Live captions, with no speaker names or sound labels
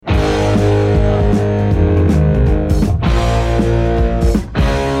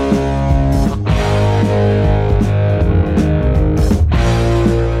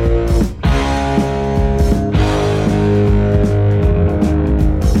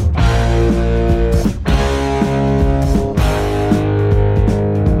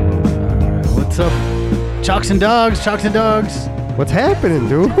Chalks and dogs. What's happening,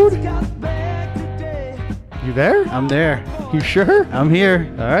 dude? You there? I'm there. You sure? I'm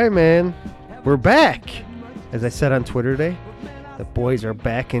here. All right, man. We're back. As I said on Twitter today, the boys are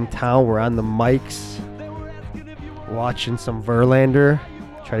back in town. We're on the mics, watching some Verlander,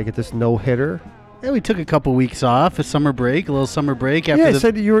 try to get this no-hitter. Yeah, we took a couple weeks off, a little summer break. After I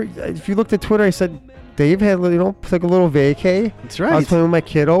said you were. If you looked at Twitter, I said Dave had, took a little vacay. That's right. I was playing with my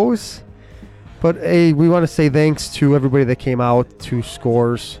kiddos. But hey, we want to say thanks to everybody that came out to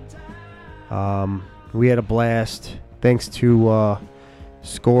Scores. We had a blast. Thanks to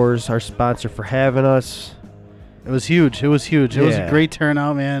Scores, our sponsor, for having us. It was huge. It was a great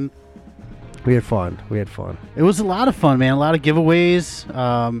turnout, man. We had fun. It was a lot of fun, man. A lot of giveaways.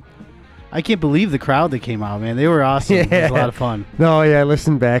 I can't believe the crowd that came out, man. They were awesome. Yeah. It was a lot of fun. No, yeah, I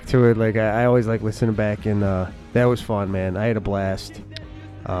listened back to it. Like I always like listening back, and that was fun, man. I had a blast.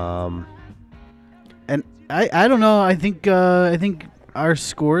 And I don't know. I think our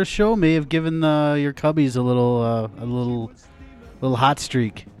Scores show may have given your Cubbies a little hot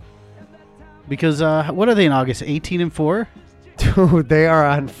streak. Because what are they in August? 18-4? Dude, they are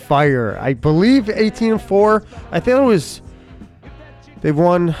on fire. I believe 18-4. I think it was. They've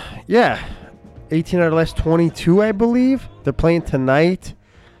won, 18 out of the last 22, I believe. They're playing tonight.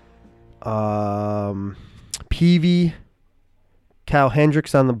 Peavy, Kyle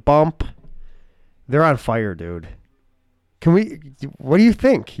Hendricks on the bump. They're on fire, dude. What do you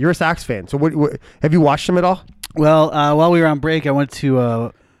think? You're a Sox fan, so what have you watched them at all? Well, while we were on break, I went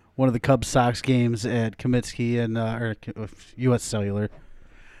to one of the Cubs Sox games at Comiskey and or U.S. Cellular.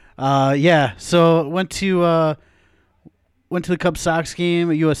 So went to the Cubs Sox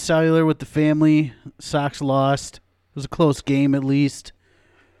game at U.S. Cellular with the family. Sox lost. It was a close game at least.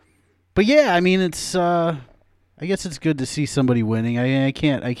 But yeah, I mean it's. I guess it's good to see somebody winning. I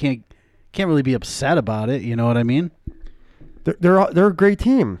can't really be upset about it. You know what I mean? They're a great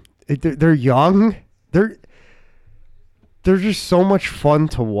team. They're young. They're just so much fun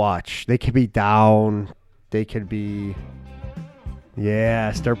to watch. They could be down. They could be.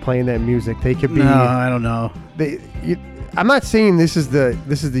 Yeah, start playing that music. They could be. No, I don't know. I'm not saying this is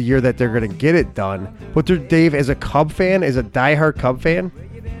the year that they're going to get it done. But Dave, as a Cub fan, as a diehard Cub fan,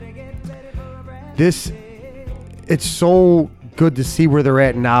 it's so good to see where they're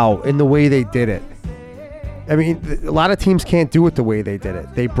at now in the way they did it. I mean, a lot of teams can't do it the way they did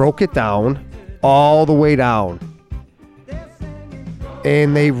it. They broke it down all the way down.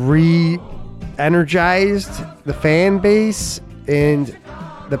 And they re-energized the fan base and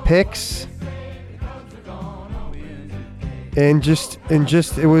the picks. And just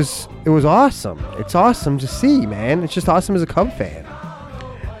it was awesome. It's awesome to see, man. It's just awesome as a Cub fan.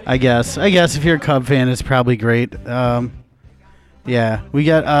 I guess if you're a Cub fan, it's probably great. We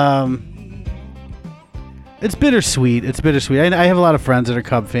got it's bittersweet. I have a lot of friends that are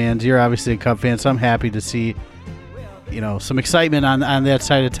Cub fans. You're obviously a Cub fan, so I'm happy to see some excitement on that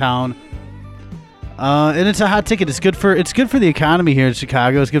side of town. And it's a hot ticket. It's good for the economy here in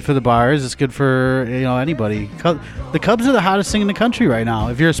Chicago. It's good for the bars. It's good for anybody. The Cubs are the hottest thing in the country right now.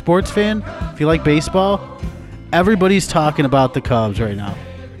 If you're a sports fan, if you like baseball, everybody's talking about the Cubs right now.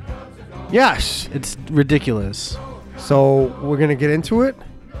 Yes, it's ridiculous. So we're gonna get into it.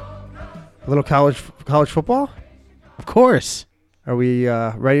 A little college football. Of course. Are we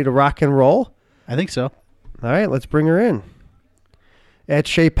ready to rock and roll? I think so. All right, let's bring her in. At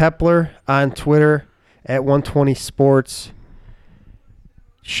Shae Peppler on Twitter, at 120 Sports.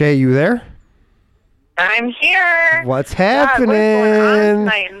 Shae, you there? I'm here. What's happening? God, what's going on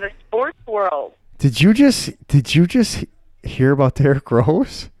tonight in the sports world? Did you just hear about Derrick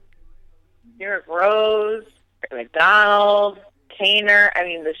Rose? Derrick Rose, McDonald, Kaner. I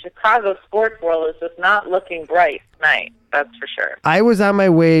mean, the Chicago sports world is just not looking bright tonight. That's for sure. I was on my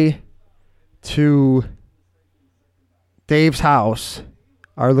way to Dave's house,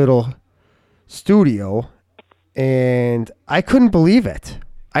 our little studio, and I couldn't believe it.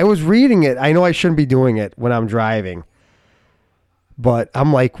 I was reading it. I know I shouldn't be doing it when I'm driving, but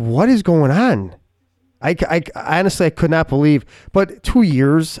I'm like, what is going on? I honestly, I could not believe. But 2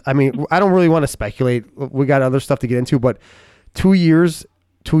 years, I mean, I don't really want to speculate. We got other stuff to get into, but 2 years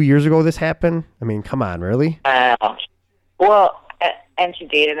ago this happened? I mean, come on, really? Well, and she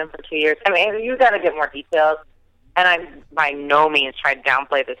dated him for 2 years. I mean, you got to get more details. And I'm by no means trying to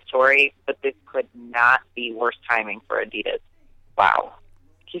downplay this story, but this could not be worse timing for Adidas. Wow.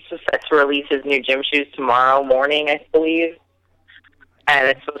 He's set to release his new gym shoes tomorrow morning, I believe. And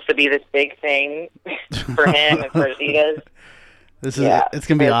it's supposed to be this big thing for him and for Adidas. It's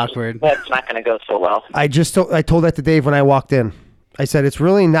going to be awkward. That's not going to go so well. I told that to Dave when I walked in. I said, it's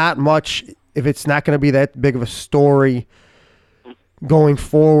really not much if it's not going to be that big of a story going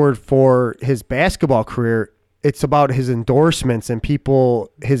forward for his basketball career, it's about his endorsements and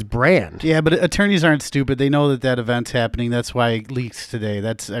people, his brand. Yeah, but attorneys aren't stupid. They know that event's happening. That's why it leaks today.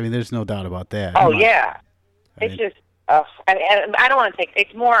 There's no doubt about that. Oh, yeah. It's just, I don't want to take,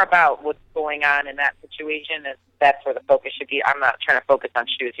 it's more about what's going on in that situation, and that's where the focus should be. I'm not trying to focus on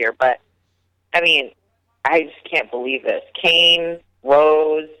shoes here, but, I mean, I just can't believe this. Kane,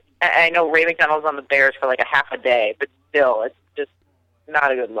 Rose, I know Ray McDonald's on the Bears for like a half a day, but still, it's just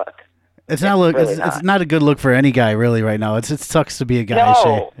not a good look. It's not a good look for any guy really right now. It sucks to be a guy,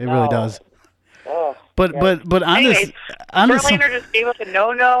 Shae. It really does. Oh, but on anyways, this, Verlander just gave us a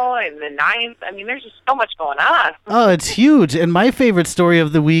no in the ninth. I mean, there's just so much going on. Oh, it's huge. And my favorite story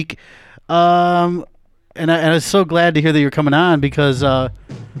of the week, and I was so glad to hear that you're coming on because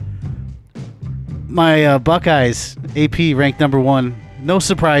my Buckeyes AP ranked number 1. No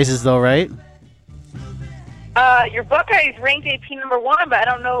surprises though, right? Your Buckeyes ranked AP number 1, but I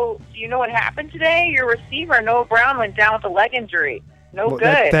don't know. Do you know what happened today? Your receiver Noah Brown went down with a leg injury.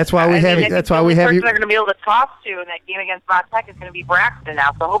 Good. That's why we have. That's why we have you. The person they're going to be able to talk to in that game against Va Tech is going to be Braxton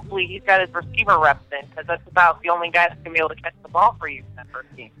now. So hopefully he's got his receiver reps in, because that's about the only guy that's going to be able to catch the ball for you in that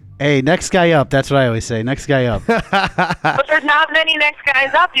first game. Hey, next guy up. That's what I always say. Next guy up. But there's not many next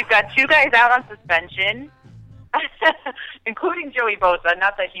guys up. You've got 2 guys out on suspension, including Joey Bosa.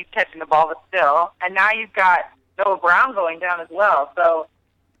 Not that he's catching the ball, but still. And now you've got Noah Brown going down as well. So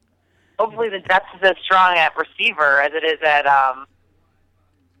hopefully the depth is as strong at receiver as it is at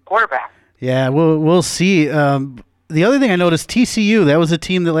quarterback. Yeah, we'll see. The other thing I noticed, TCU, that was a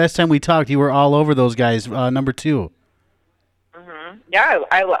team that last time we talked, you were all over those guys, number 2. Mm-hmm. Yeah,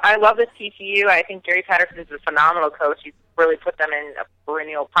 I love this TCU. I think Gary Patterson is a phenomenal coach. He's really put them in a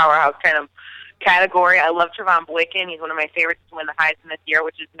perennial powerhouse kind of category. I love Trevon Boykin. He's one of my favorites to win the Heisman this year,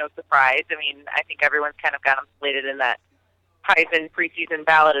 which is no surprise. I mean, I think everyone's kind of got him slated in that Heisman preseason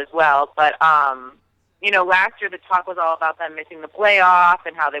ballot as well. But, last year the talk was all about them missing the playoff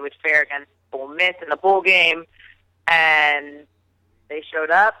and how they would fare against Ole Miss in the bowl game. And they showed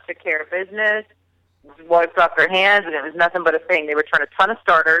up, took care of business, wiped off their hands, and it was nothing but a thing. They returned a ton of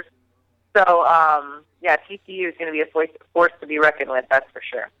starters. So, TCU is going to be a force to be reckoned with, that's for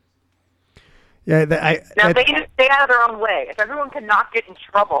sure. Yeah, now they just stay out of their own way. If everyone can not get in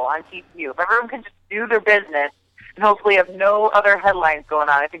trouble on TCU, if everyone can just do their business and hopefully have no other headlines going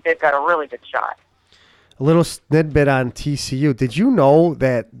on, I think they've got a really good shot. A little snippet on TCU. Did you know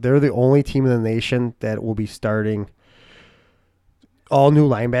that they're the only team in the nation that will be starting all new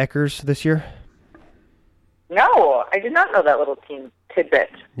linebackers this year? No, I did not know that little team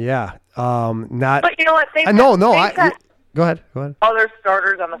tidbit. Yeah, not. But you know what? No. Go ahead. Other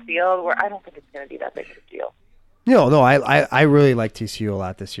starters on the field, where I don't think it's going to be that big of a deal. No. I really like TCU a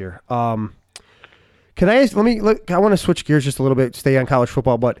lot this year. Can I ask? I want to switch gears just a little bit. Stay on college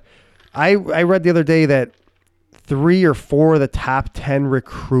football, but I read the other day that 3 or 4 of the top 10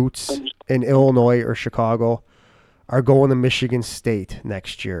 recruits in Illinois or Chicago are going to Michigan State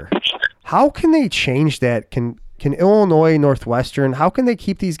next year. How can they change that? Can Illinois, Northwestern, how can they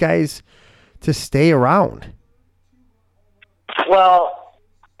keep these guys to stay around? Well,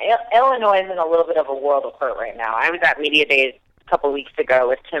 Illinois is in a little bit of a world of hurt right now. I was at Media Days a couple weeks ago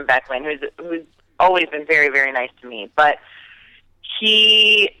with Tim Beckman, who's always been very, very nice to me. But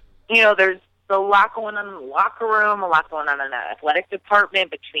there's a lot going on in the locker room, a lot going on in the athletic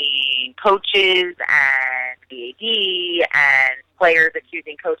department between coaches and the AD and players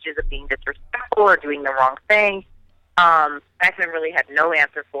accusing coaches of being disrespectful or doing the wrong thing. Beckman really had no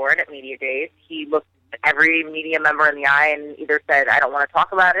answer for it at Media Days. He looked every media member in the eye and either said, I don't want to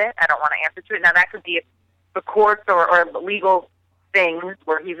talk about it, I don't want to answer to it. Now, that could be the courts or legal things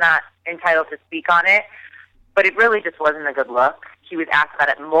where he's not entitled to speak on it, but it really just wasn't a good look. He was asked about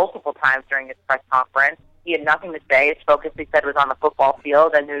it multiple times during his press conference. He had nothing to say. His focus, he said, was on the football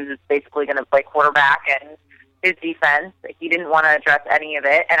field and who was basically going to play quarterback and his defense. He didn't want to address any of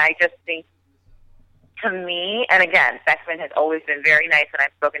it, and I just think, to me, and again, Beckman has always been very nice, and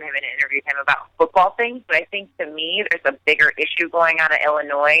I've spoken to him and interviewed him about football things, but I think, to me, there's a bigger issue going on in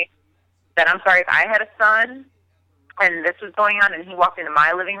Illinois that, I'm sorry, if I had a son and this was going on and he walked into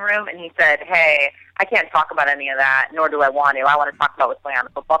my living room and he said, hey, I can't talk about any of that, nor do I want to. I want to talk about what's going on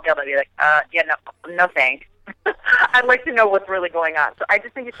in the football field. I'd be like, no thanks. I'd like to know what's really going on. So I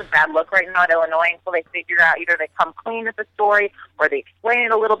just think it's a bad look right now at Illinois until they figure out either they come clean with the story or they explain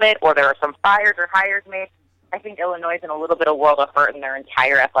it a little bit or there are some fires or hires made. I think Illinois is in a little bit of world of hurt in their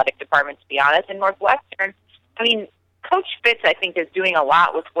entire athletic department, to be honest. And Northwestern, Coach Fitz, I think, is doing a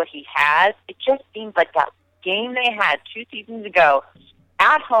lot with what he has. It just seems like that game they had 2 seasons ago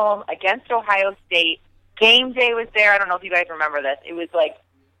at home against Ohio State. Game day was there. I don't know if you guys remember this. It was like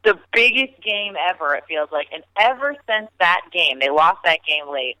the biggest game ever, it feels like. And ever since that game, they lost that game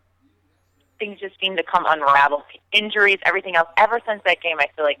late, things just seem to come unraveled. Injuries, everything else. Ever since that game, I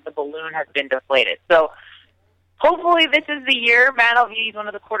feel like the balloon has been deflated. So hopefully this is the year. Matt Alvey is one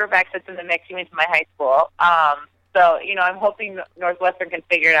of the quarterbacks that's in the mix. He went to my high school. So, I'm hoping Northwestern can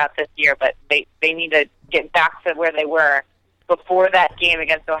figure it out this year, but they need to get back to where they were before that game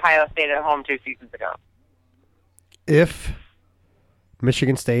against Ohio State at home 2 seasons ago. If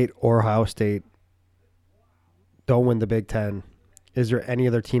Michigan State or Ohio State don't win the Big Ten, is there any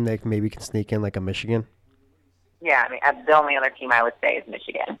other team that maybe can sneak in like a Michigan? Yeah, the only other team I would say is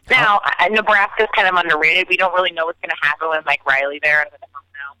Michigan. Now, Nebraska's kind of underrated. We don't really know what's going to happen with Mike Riley there.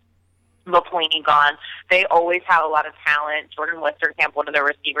 Pelini gone. They always have a lot of talent. Jordan Westerkamp, one of their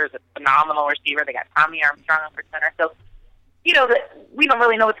receivers, a phenomenal receiver. They got Tommy Armstrong under center. So, we don't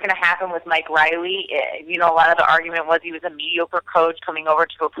really know what's going to happen with Mike Riley. A lot of the argument was he was a mediocre coach coming over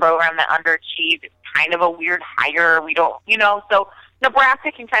to a program that underachieved. It's kind of a weird hire. We don't, so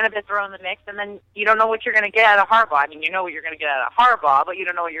Nebraska can kind of be thrown in the mix, and then you don't know what you're going to get out of Harbaugh. You know what you're going to get out of Harbaugh, but you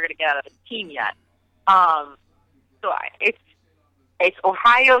don't know what you're going to get out of the team yet. It's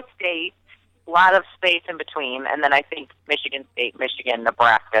Ohio State, a lot of space in between, and then I think Michigan State, Michigan,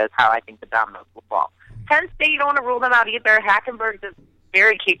 Nebraska is how I think the dominoes will fall. Penn State, you don't want to rule them out either. Hackenberg's a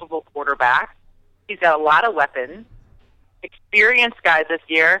very capable quarterback. He's got a lot of weapons, experienced guys this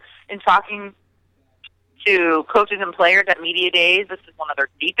year. In talking to coaches and players at media days, this is one of their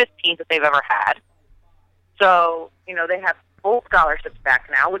deepest teams that they've ever had. So, they have full scholarships back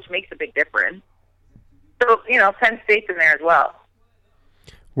now, which makes a big difference. So, Penn State's in there as well.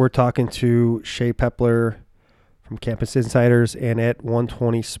 We're talking to Shae Peppler from Campus Insiders and at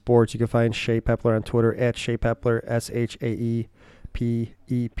 120 Sports. You can find Shae Peppler on Twitter at Shae Peppler, ShaePeppler.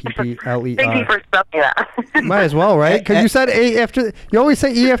 Thank you for spelling that. Might as well, right? Because you said A after. You always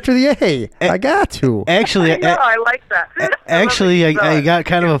say E after the A. I got to. Actually, I like that. I got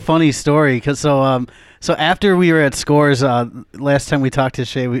kind of a funny story because so after we were at Scores last time we talked to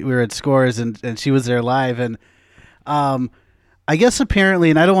Shae, we were at Scores and she was there live and I guess apparently,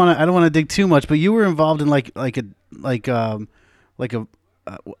 and I don't want to dig too much, but you were involved in let me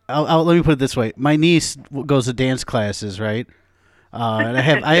put it this way. My niece goes to dance classes, right?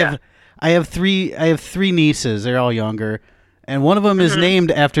 And I have three nieces. They're all younger, and one of them is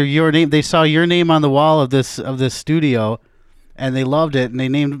named after your name. They saw your name on the wall of this studio, and they loved it. And they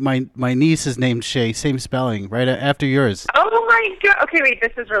named my niece is named Shae, same spelling, right after yours. Oh my God! Okay, wait,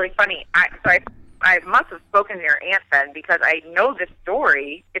 this is really funny. I must have spoken to your aunt then because I know this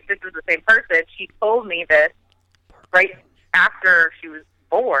story. If this is the same person, she told me this right after she was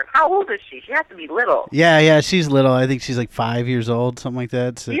born. How old is she? She has to be little. Yeah, she's little. I think she's like 5 years old, something like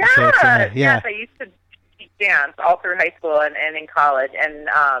that. So, yes, I used to teach dance all through high school and in college. And,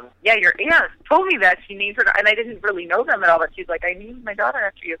 your aunt told me that she named her, and I didn't really know them at all, but she's like, I named my daughter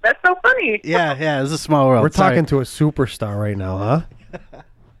after you. That's so funny. Yeah, it's a small world. We're talking to a superstar right now, huh?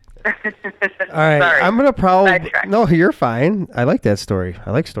 All right, Sorry. I'm gonna probably no. You're fine. I like that story. I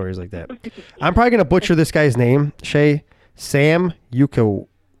like stories like that. I'm probably gonna butcher this guy's name, Shae. Sam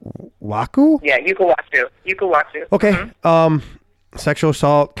Yukawaku. Yeah, Yukawaku. Okay. Sexual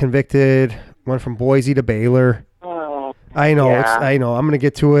assault convicted. Went from Boise to Baylor. Oh, I know. yeah. I know. I'm gonna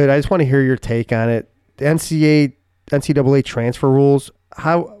get to it. I just want to hear your take on it. The NCAA transfer rules.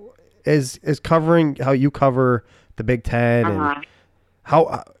 How is covering how you cover the Big Ten and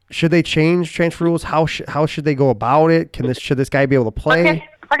how. Should they change transfer rules? How should they go about it? Should this guy be able to play?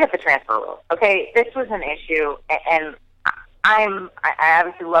 Forget the transfer rules. Okay, this was an issue, and I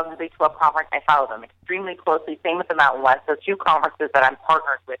obviously love the Big 12 conference. I follow them extremely closely. Same with the Mountain West. Those two conferences that I'm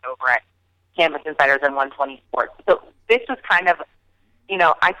partnered with over at Campus Insiders and 120 Sports. So this was kind of,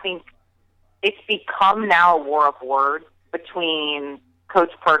 I think it's become now a war of words between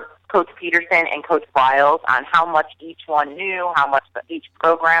Coach Peterson and Coach Biles on how much each one knew, how much each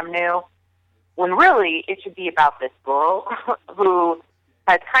program knew, when really it should be about this girl who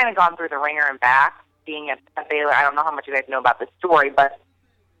has kind of gone through the ringer and back, being at Baylor. I don't know how much you guys know about this story, but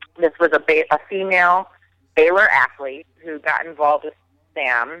this was a female Baylor athlete who got involved with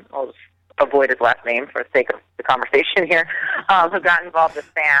Sam. I'll just avoid his last name for the sake of the conversation here, who got involved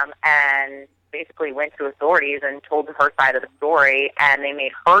with Sam and basically went to authorities and told her side of the story, and they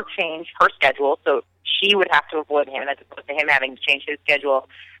made her change her schedule so she would have to avoid him as opposed to him having to change his schedule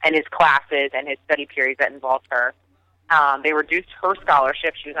and his classes and his study periods that involved her. They reduced her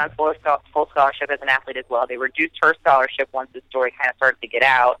scholarship. She was on full scholarship as an athlete as well. They reduced her scholarship once the story kind of started to get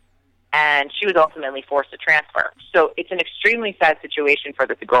out. and she was ultimately forced to transfer. So it's an extremely sad situation for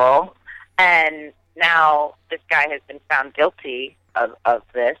this girl, and now this guy has been found guilty of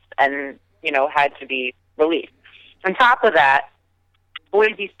this and, had to be released. On top of that,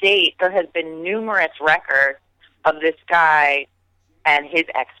 Boise State, there has been numerous records of this guy and his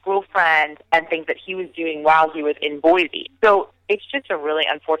ex-girlfriend and things that he was doing while he was in Boise. So it's just a really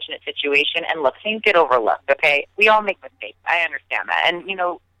unfortunate situation. And look, things get overlooked, okay? We all make mistakes. I understand that. And,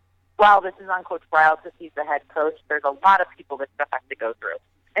 while this is on Coach Bryles, because he's the head coach, there's a lot of people this stuff has to go through.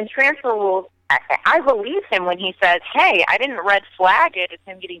 And transfer rules, I believe him when he says, hey, I didn't red flag it as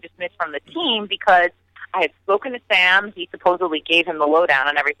him getting dismissed from the team because I had spoken to Sam. He supposedly gave him the lowdown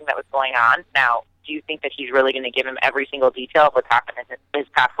on everything that was going on. Now, do you think that he's really going to give him every single detail of what's happened in his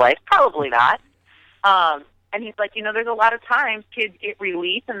past life? Probably not. And he's like, there's a lot of times kids get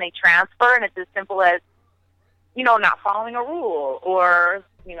released and they transfer, and it's as simple as, not following a rule or,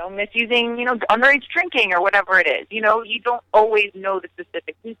 misusing, underage drinking or whatever it is. You don't always know the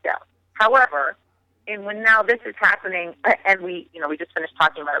specific details. However, and when now this is happening, and we just finished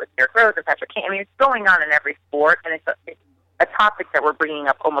talking about it with Derek Rose and Patrick King. I mean, it's going on in every sport, and it's a topic that we're bringing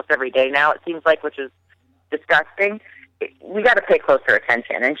up almost every day now, it seems like, which is disgusting. We got to pay closer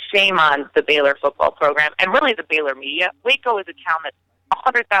attention, and shame on the Baylor football program and really the Baylor media. Waco is a town that's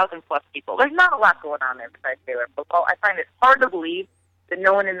 100,000 plus people. There's not a lot going on there besides Baylor football. I find it hard to believe that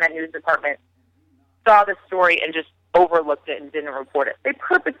no one in that news department saw the story and just overlooked it and didn't report it. They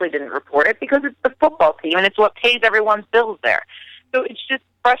purposely didn't report it because it's the football team and it's what pays everyone's bills there. So it's just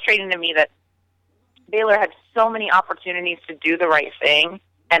frustrating to me that Baylor had so many opportunities to do the right thing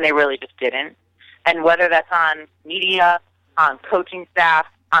and they really just didn't. And whether that's on media, on coaching staff,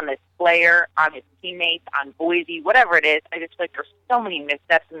 on this player, on his teammates, on Boise, whatever it is, I just feel like there's so many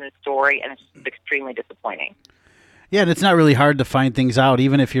missteps in this story, and it's just extremely disappointing. Yeah, and it's not really hard to find things out,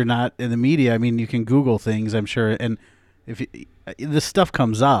 even if you're not in the media. I mean, you can Google things, I'm sure, and if this stuff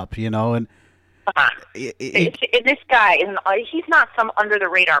comes up, and and this guy he's not some under the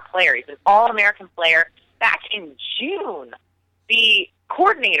radar player. He's an All-American player. Back in June, the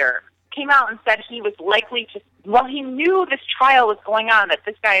coordinator came out and said he was likely to. Well, he knew this trial was going on, that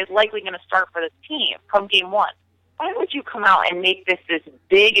this guy is likely going to start for this team come game one. Why would you come out and make this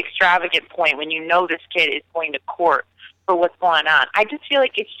big, extravagant point when you know this kid is going to court for what's going on? I just feel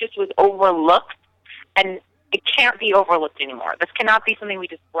like it just was overlooked, and it can't be overlooked anymore. This cannot be something we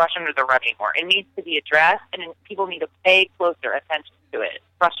just brush under the rug anymore. It needs to be addressed, and people need to pay closer attention to it. It's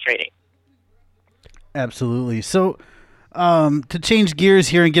frustrating. Absolutely. So, to change gears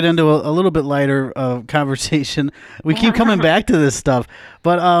here and get into a little bit lighter conversation, we keep coming back to this stuff,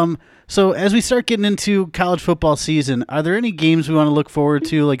 but so as we start getting into college football season, are there any games we want to look forward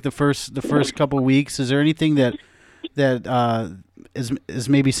to, like the first couple weeks? Is there anything that is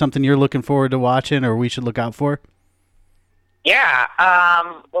maybe something you're looking forward to watching or we should look out for? Yeah.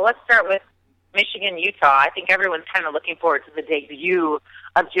 Well, let's start with Michigan, Utah. I think everyone's kind of looking forward to the debut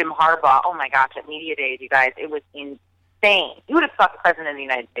of Jim Harbaugh. Oh my gosh, at Media Days, you guys, it was insane. You would have thought the President of the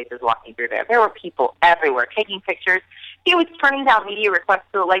United States was walking through there. There were people everywhere taking pictures. He was turning down media requests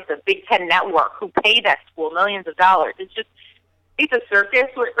to like the Big Ten Network, who paid that school millions of dollars. It's a circus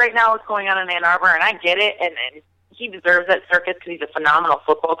right now. What's going on in Ann Arbor, and I get it, and he deserves that circus because he's a phenomenal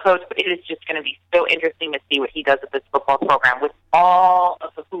football coach. But it is just going to be so interesting to see what he does with this football program with all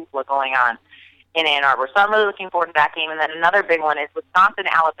of the hoopla going on in Ann Arbor. So I'm really looking forward to that game. And then another big one is Wisconsin,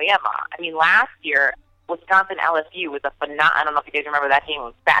 Alabama. I mean, last year Wisconsin LSU was I don't know if you guys remember that game. It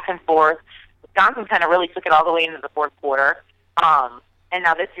was back and forth. Wisconsin kind of really took it all the way into the fourth quarter. And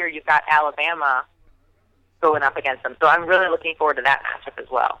now this year you've got Alabama going up against them. So I'm really looking forward to that matchup as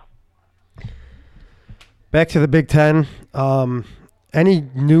well. Back to the Big Ten. Any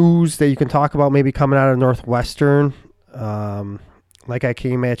news that you can talk about maybe coming out of Northwestern? Like I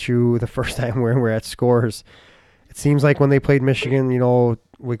came at you the first time when we were at Scores. It seems like when they played Michigan,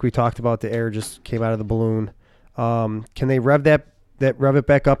 like we talked about, the air just came out of the balloon. Can they rev it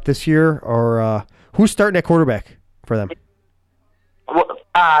back up this year, or who's starting at quarterback for them? Well,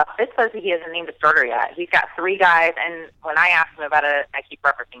 Fitz says he hasn't named a starter yet. He's got 3 guys, and when I asked him about it, I keep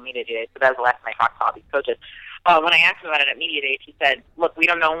referencing Media Days, so that was the last time I talked to all these coaches. When I asked him about it at Media Days, he said, look, we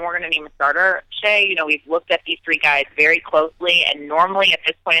don't know when we're going to name a starter. Shae, we've looked at these 3 guys very closely, and normally at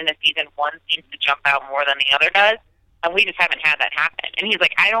this point in the season, one seems to jump out more than the other does. And we just haven't had that happen. And he's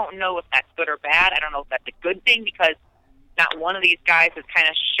like, I don't know if that's good or bad. I don't know if that's a good thing because not one of these guys has kind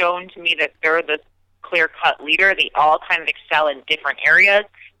of shown to me that they're the clear-cut leader. They all kind of excel in different areas.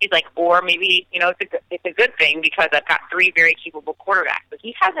 He's like, or maybe, it's a good thing because I've got 3 very capable quarterbacks. But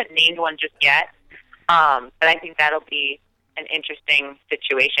he hasn't named one just yet. But I think that'll be an interesting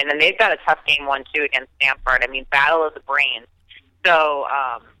situation. And they've got a tough game 1, too, against Stanford. I mean, battle of the brains. So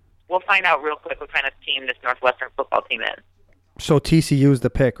we'll find out real quick what kind of team this Northwestern football team is. So TCU's the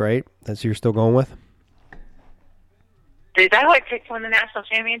pick, right? That's who you're still going with? Is that who I picked to win the national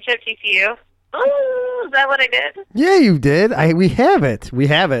championship, TCU? Ooh, is that what I did? Yeah, you did. We have it. We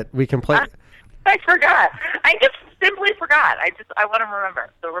can play. I forgot. I just simply forgot. I want to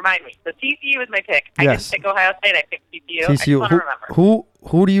remember. So remind me. So TCU is my pick. I didn't pick Ohio State. I picked TCU. I just want to remember.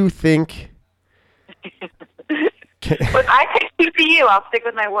 Who do you think? But I picked TCU. I'll stick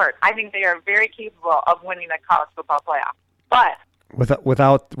with my word. I think they are very capable of winning the college football playoff. But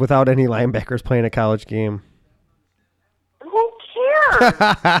without any linebackers playing a college game. Who cares?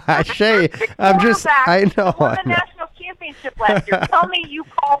 Shae, I know. Won the national championship last year. Tell me you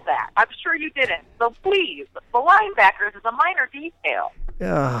called that. I'm sure you didn't. So please, the linebackers is a minor detail.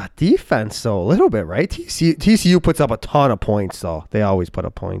 Defense, though, a little bit, right? TCU puts up a ton of points, though. They always put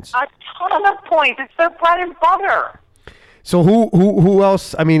up points. A ton of points. It's their bread and butter. So who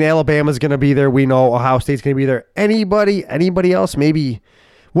else? I mean, Alabama's going to be there. We know Ohio State's going to be there. Anybody else? Maybe.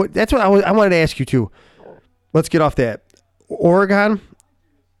 That's what I wanted to ask you too. Let's get off that. Oregon.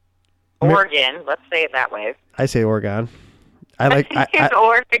 Let's say it that way. I say Oregon. I like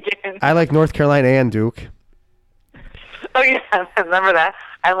Oregon. I like North Carolina and Duke. Oh yeah, remember that?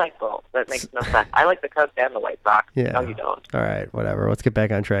 I like both. That makes no sense. I like the Cubs and the White Sox. Yeah. No, you don't. All right, whatever. Let's get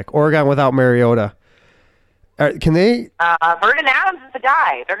back on track. Oregon without Mariota. Can they? Vernon Adams is the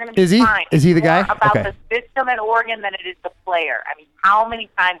guy. They're going to be fine. Is he the guy? More about the system in Oregon than it is the player. I mean, how many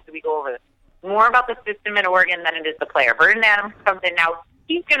times do we go over this? More about the system in Oregon than it is the player. Vernon Adams comes in now.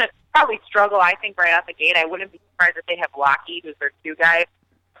 He's going to probably struggle, I think, right out the gate. I wouldn't be surprised if they have Lockheed, who's their 2 guy,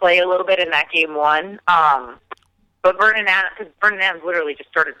 play a little bit in that game 1. But Vernon Adams literally just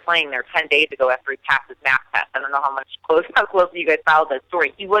started playing there 10 days ago after he passed his math test. I don't know how close you guys followed that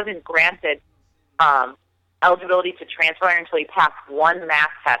story. He wasn't granted eligibility to transfer until he passed 1 math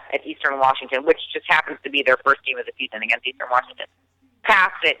test at Eastern Washington, which just happens to be their first game of the season against Eastern Washington.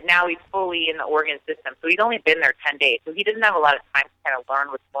 Passed it. Now he's fully in the Oregon system. So he's only been there 10 days. So he doesn't have a lot of time to kind of learn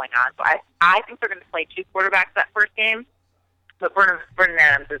what's going on. So I think they're going to play 2 quarterbacks that first game. But Vernon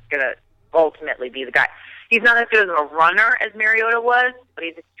Adams is going to ultimately be the guy. He's not as good as a runner as Mariota was, but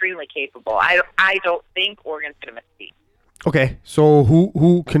he's extremely capable. I don't think Oregon's going to miss a beat. Okay, so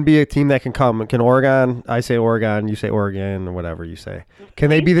who can be a team that can come? Can Oregon? I say Oregon. You say Oregon, or whatever you say. Can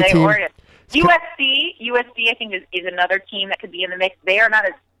they be the team? Oregon. USC, I think, is another team that could be in the mix. They are not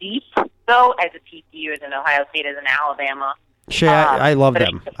as deep, though, as a TCU, as an Ohio State, as an Alabama. Shae, I love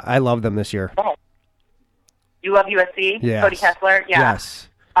them. I love them this year. Oh. You love USC? Yes. Cody Kessler? Yeah. Yes.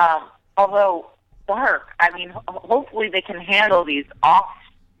 Although, dark. I mean, hopefully they can handle these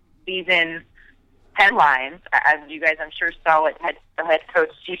off-season headlines. As you guys, I'm sure, saw what the head coach,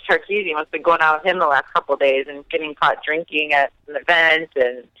 Steve Sarkisian, must have been going out with him the last couple of days and getting caught drinking at an event,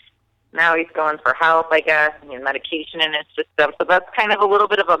 and now he's going for help, I guess, and medication in his system. So that's kind of a little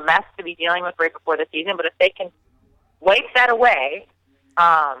bit of a mess to be dealing with right before the season. But if they can wipe that away,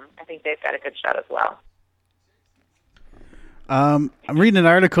 I think they've got a good shot as well. I'm reading an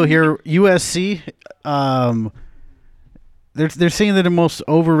article here. USC, they're saying they're the most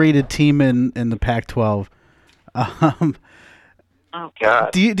overrated team in the Pac-12. Oh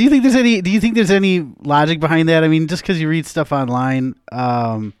God. Do you think there's any logic behind that? I mean, just because you read stuff online.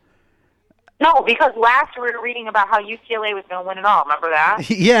 No, because last we were reading about how UCLA was going to win it all. Remember that?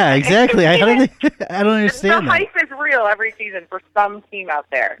 Yeah, exactly. I don't understand the that. hype is real every season for some team out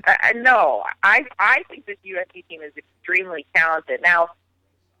there. No, I think this USC team is extremely talented. Now,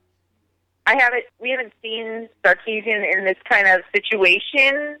 we haven't seen Sarkisian in this kind of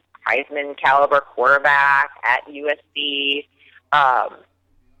situation. Heisman caliber quarterback at USC.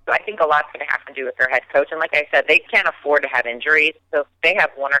 So I think a lot's going to have to do with their head coach. And like I said, they can't afford to have injuries. So if they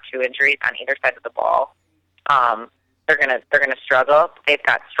have 1 or 2 injuries on either side of the ball, they're gonna struggle. They've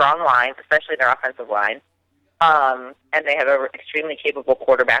got strong lines, especially their offensive line, and they have an extremely capable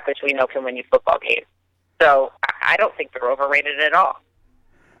quarterback, which we know can win you football games. So I don't think they're overrated at all.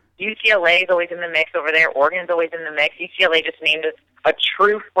 UCLA is always in the mix over there. Oregon's always in the mix. UCLA just named a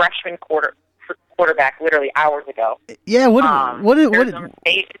true freshman quarterback literally hours ago. Yeah, what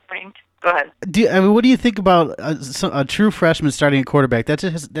State is ranked. Go ahead. What do you think about a true freshman starting at quarterback? That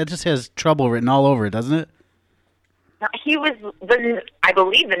just has trouble written all over it, doesn't it? He was I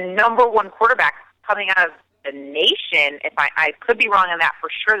believe the number 1 quarterback coming out of the nation. If I could be wrong on that, for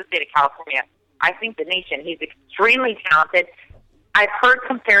sure the state of California. I think the nation. He's extremely talented. I've heard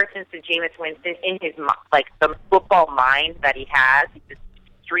comparisons to Jameis Winston in his the football mind that he has. He's an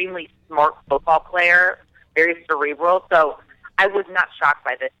extremely smart football player very cerebral. So I was not shocked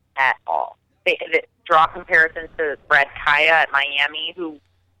by this at all. They draw comparisons to Brad Kaya at Miami, who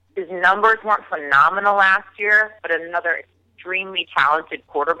his numbers weren't phenomenal last year, but another extremely talented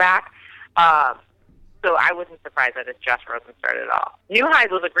quarterback. So I wasn't surprised that it's Josh Rosen started at all. Neuheis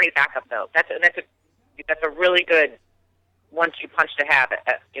was a great backup, though. That's a really good 1-2 punch to have,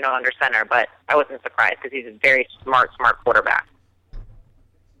 under center. But I wasn't surprised because he's a very smart quarterback.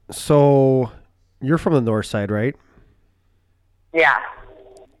 So you're from the north side, right? Yeah.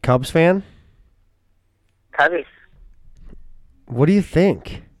 Cubs fan? Cubbies. What do you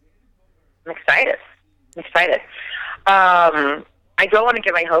think? I'm excited. I don't want to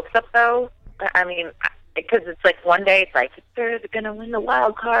get my hopes up, though. I mean, because it's like one day it's like they're going to win the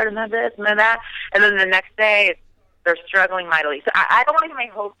wild card and then this and then that, and then the next day they're struggling mightily. So I don't want to get my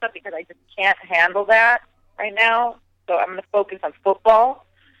hopes up because I just can't handle that right now. So I'm going to focus on football.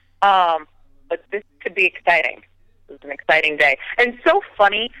 But this could be exciting. This is an exciting day. And it's so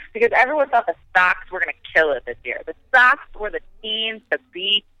funny because everyone thought the Sox were going to kill it this year. The Sox were the team to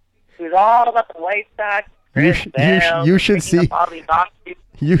beat. It was all about the White Sox. You should see.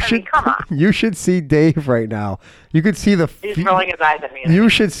 Come on. You should see Dave right now. You could see He's rolling his eyes at me. You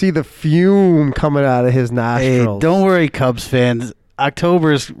should see the fume coming out of his nostrils. Hey, don't worry, Cubs fans.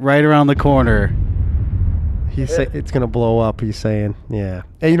 October's right around the corner. It's gonna blow up. He's saying, yeah.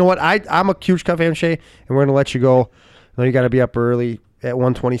 Hey, you know what? I'm a huge Cub fan, Shae, and we're gonna let you go. I know you got to be up early at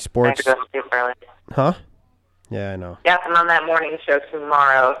 120 Sports. I have to go super early. Huh? Yeah, I know. Yeah, I'm on that morning show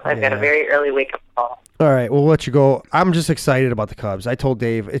tomorrow. So I've got a very early wake-up call. All right, we'll let you go. I'm just excited about the Cubs. I told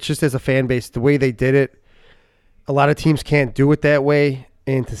Dave, it's just as a fan base, the way they did it, a lot of teams can't do it that way.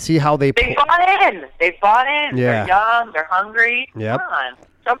 And to see how they bought in. They've bought in. Yeah. They're young. They're hungry. Yep. Come on.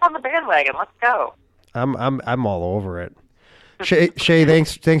 Jump on the bandwagon. Let's go. I'm all over it.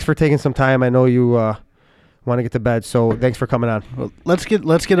 Shae, thanks for taking some time. I know you want to get to bed, so thanks for coming on. Well, let's get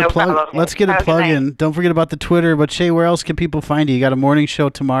a plug. Let's get a plug in. Don't forget about the Twitter. But Shae, where else can people find you? You got a morning show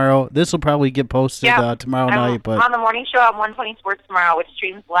tomorrow. This will probably get posted tomorrow night. But I'm on the morning show at 120 Sports tomorrow, which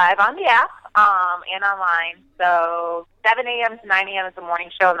streams live on the app and online. So 7 a.m. to 9 a.m. is the morning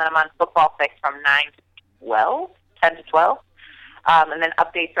show, and then I'm on Football Fix from 10 to 12, and then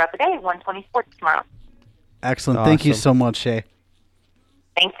updates throughout the day. 120 Sports tomorrow. Excellent. Awesome. Thank you so much, Shae.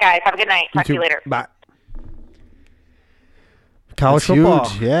 Thanks, guys. Have a good night. Talk to you later. Bye. College football.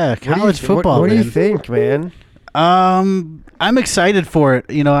 Huge. Yeah, college football. What do you think, man? I'm excited for it.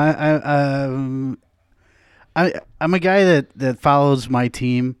 You know, I'm a guy that follows my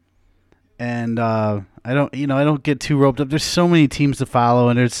team, and I don't get too roped up. There's so many teams to follow,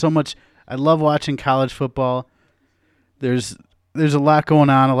 and there's so much. I love watching college football. There's a lot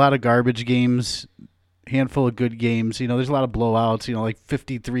going on, a lot of garbage games. Handful of good games. You know, there's a lot of blowouts, like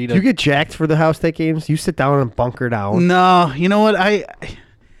 53 to... Do you get jacked for the House State games? You sit down and bunker down? No. You know what? I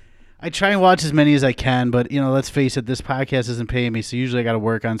try and watch as many as I can, but, let's face it, this podcast isn't paying me, so usually I got to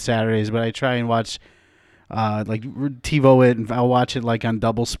work on Saturdays, but I try and watch, TiVo it, and I'll watch it, on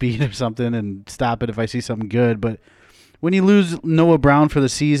double speed or something and stop it if I see something good. But when you lose Noah Brown for the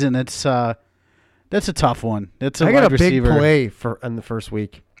season, that's a tough one. I got a big play in the first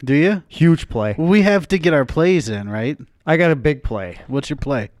week. Do you? Huge play. Well, we have to get our plays in, right? I got a big play. What's your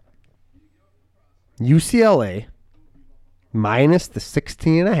play? UCLA minus the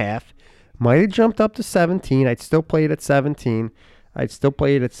 16.5. Might have jumped up to 17. I'd still play it at 17. I'd still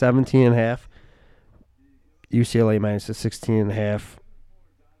play it at 17.5. UCLA minus the 16.5. I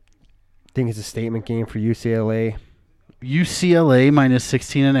think it's a statement game for UCLA. UCLA minus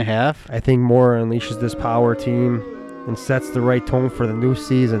 16.5. I think Moore unleashes this power team and sets the right tone for the new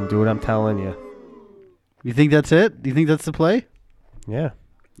season, dude. I'm telling you. You think that's it? Do you think that's the play? Yeah.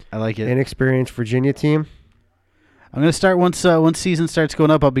 I like it. Inexperienced Virginia team. I'm gonna start once season starts going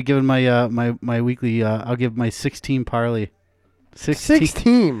up. I'll be giving my weekly. I'll give my 16 parlay.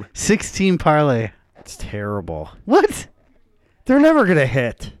 16 parlay. It's terrible. What? They're never gonna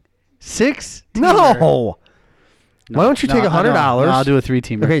hit. 6? No. Why don't you take $100? I'll do a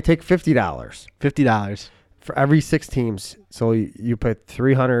 3-teamer. Okay, take $50. $50 for every 6 teams. So you put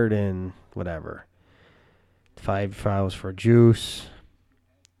 300 and whatever. $5 for juice.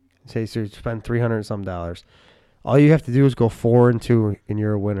 Say so you spend $300 some dollars. All you have to do is go 4-2 and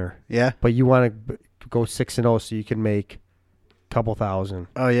you're a winner. Yeah. But you want to go 6-0 so you can make a couple thousand.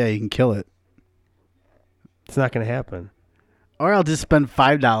 Oh yeah, you can kill it. It's not going to happen. Or I'll just spend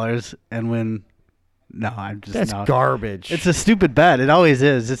 $5 and win. No, That's garbage. It's a stupid bet. It always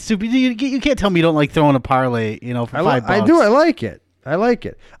is. It's stupid. You can't tell me you don't like throwing a parlay, for $5. I do. I like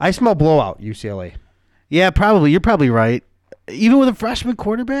it. I smell blowout, UCLA. Yeah, probably. You're probably right. Even with a freshman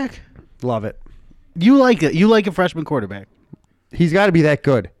quarterback? Love it. You like it. You like a freshman quarterback. He's got to be that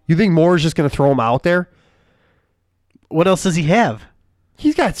good. You think Moore's just going to throw him out there? What else does he have?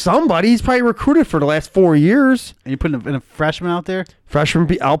 He's got somebody. He's probably recruited for the last 4 years. And you putting a freshman out there?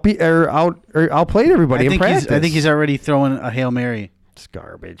 Freshman outplayed everybody in practice. I think he's already throwing a Hail Mary. It's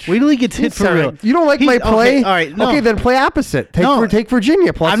garbage. Wait till he gets hit for real. You don't like my play? Okay, all right, no. Okay, then play opposite. Take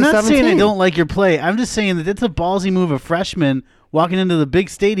Virginia plus I'm the not 17. saying I don't like your play. I'm just saying that it's a ballsy move. A freshman walking into the big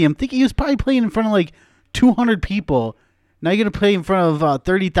stadium, thinking he was probably playing in front of like 200 people. Now you're going to play in front of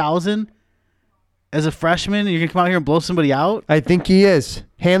 30,000 as a freshman, and you're going to come out here and blow somebody out? I think he is.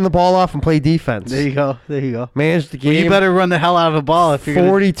 Hand the ball off and play defense. There you go. Manage the game. Well, you better run the hell out of the ball if you're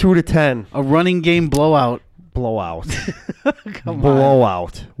 42-10. A running game blowout. Blowout. Come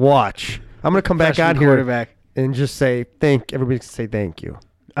Blowout. on. Watch. I'm going to come back on here and just say everybody can say thank you.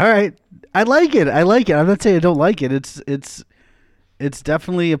 All right. I like it. I'm not saying I don't like it. It's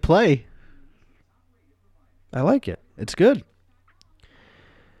definitely a play. I like it. It's good.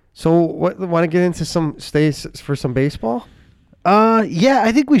 So, want to get into some baseball? Yeah,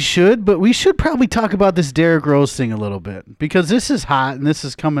 I think we should, but we should probably talk about this Derrick Rose thing a little bit because this is hot and this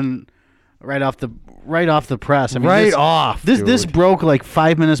is coming right off the press. I mean, this broke like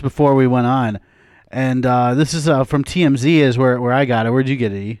 5 minutes before we went on, and this is from TMZ is where I got it. Where'd you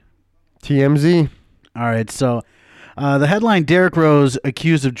get it? E? TMZ. All right, so the headline: Derrick Rose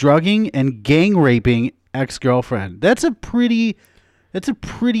accused of drugging and gang raping ex-girlfriend. That's a pretty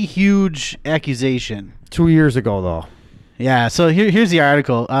huge accusation. 2 years ago, though. Yeah, so here's the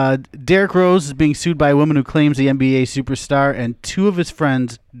article. Derrick Rose is being sued by a woman who claims the NBA superstar and two of his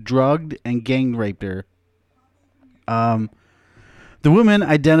friends drugged and gang raped her. The woman,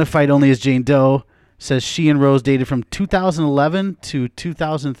 identified only as Jane Doe, says she and Rose dated from 2011 to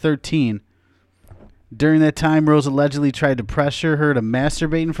 2013. During that time, Rose allegedly tried to pressure her to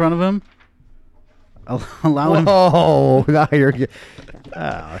masturbate in front of him. Whoa! Now you're.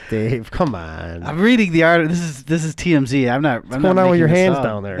 Oh, Dave, come on! I'm reading the article. This is TMZ. I'm not. What's going on with your hands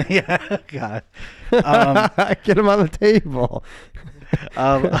down there? Yeah, God. Get them on the table.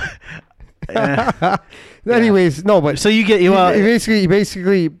 Anyways, no, but so you get he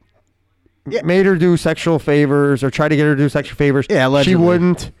basically made her do sexual favors or tried to get her to do sexual favors. Yeah, allegedly. She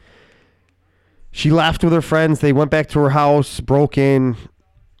wouldn't. She left with her friends. They went back to her house, broke in,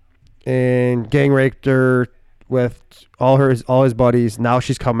 and gang raped her with all his buddies. Now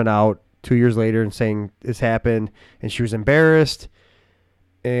she's coming out 2 years later and saying this happened, and she was embarrassed.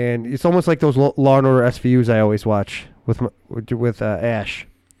 And it's almost like those Law and Order SVUs I always watch with Ash.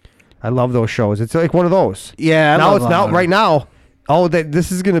 I love those shows. It's like one of those. Yeah. Right now. All that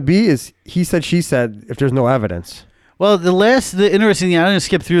this is going to be is he said, she said. If there's no evidence. Well, the interesting thing, I'm going to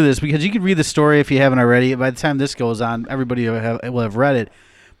skip through this because you can read the story if you haven't already. By the time this goes on, everybody will have read it.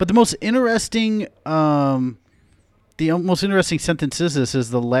 But the most interesting sentence is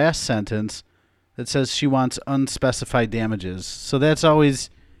the last sentence that says she wants unspecified damages. So that's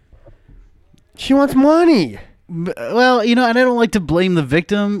always... She wants money. Well, and I don't like to blame the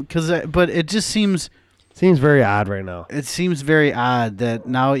victim, but it just seems... Seems very odd right now. It seems very odd that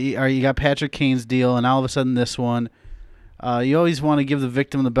now you got Patrick Kane's deal, and all of a sudden this one... you always want to give the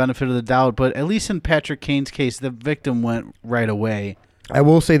victim the benefit of the doubt, but at least in Patrick Kane's case, the victim went right away. I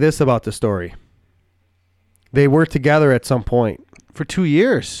will say this about the story. They were together at some point. For 2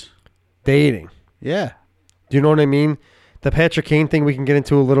 years. Dating. Yeah. Do you know what I mean? The Patrick Kane thing we can get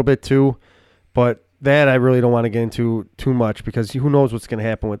into a little bit too, but that I really don't want to get into too much because who knows what's going to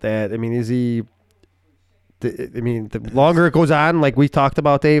happen with that. I mean, the longer it goes on, like we talked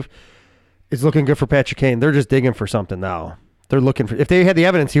about, Dave, it's looking good for Patrick Kane. They're just digging for something now. They're looking for... If they had the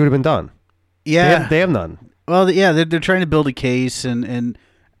evidence, he would have been done. Yeah. They have none. Well, yeah, they're trying to build a case, and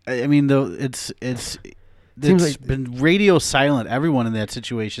I mean, though it's been radio silent. Everyone in that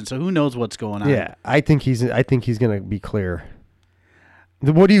situation, so who knows what's going on? Yeah, I think he's going to be clear.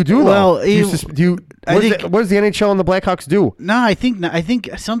 What do you do? Well, what does the NHL and the Blackhawks do? No, I think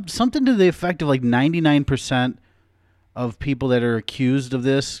something to the effect of like 99% of people that are accused of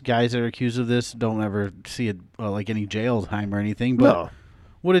this, guys that are accused of this, don't ever see it like any jail time or anything. But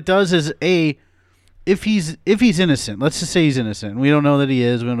what it does is if he's innocent, let's just say he's innocent. We don't know that he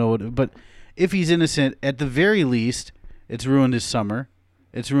is. We don't know but if he's innocent, at the very least, it's ruined his summer.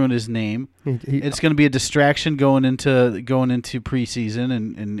 It's ruined his name. It's going to be a distraction going into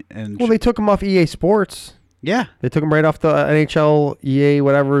preseason and. Well, they took him off EA Sports. Yeah, they took him right off the NHL, EA,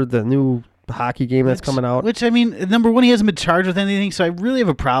 whatever the new hockey game that's coming out. Which, I mean, number one, he hasn't been charged with anything, so I really have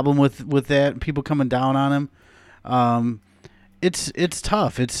a problem with that. People coming down on him. It's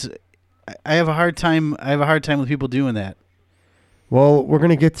tough. I have a hard time with people doing that. Well, we're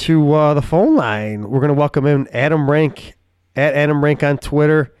going to get to the phone line. We're going to welcome in Adam Rank, at Adam Rank on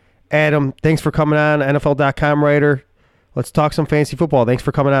Twitter. Adam, thanks for coming on, NFL.com writer. Let's talk some fantasy football. Thanks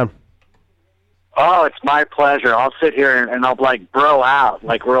for coming on. Oh, it's my pleasure. I'll sit here and I'll bro out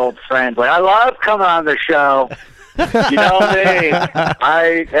like we're old friends. I love coming on the show. You know me.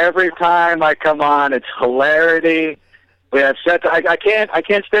 Every time I come on, it's hilarity. We have I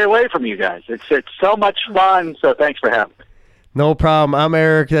can't stay away from you guys. It's so much fun. So thanks for having me. No problem. I'm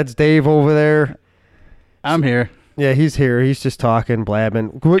Eric. That's Dave over there. I'm here. Yeah, he's here. He's just talking,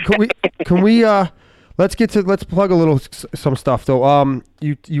 blabbing. Can we let's plug a little some stuff though.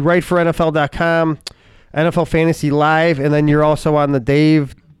 You write for NFL.com, NFL Fantasy Live, and then you're also on the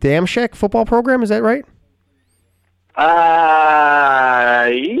Dave Dameshek football program. Is that right?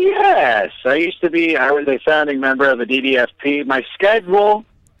 Yes. I was a founding member of the DDFP. My schedule,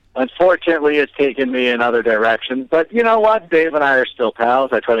 unfortunately, has taken me in other directions. But you know what? Dave and I are still pals.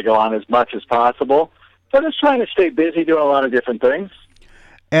 I try to go on as much as possible. But I'm just trying to stay busy doing a lot of different things.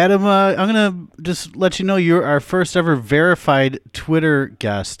 Adam, I'm going to just let you know you're our first ever verified Twitter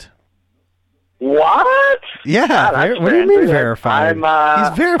guest. What? Yeah. God, what do you mean verified?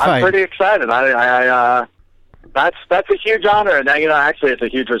 He's verified. I'm pretty excited. That's a huge honor, and actually, it's a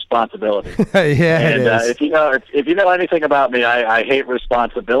huge responsibility. Yeah, and, it is. If you know anything about me, I hate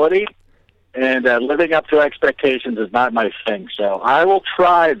responsibility, and living up to expectations is not my thing. So I will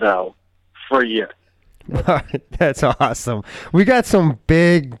try, though, for you. That's awesome. We got some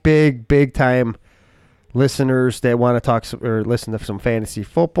big time listeners that want to talk or listen to some fantasy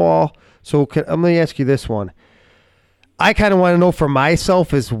football. So I'm going to ask you this one. I kind of want to know for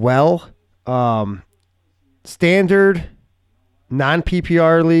myself as well. Standard,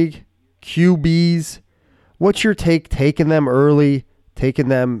 non-PPR league, QBs. What's your take taking them early, taking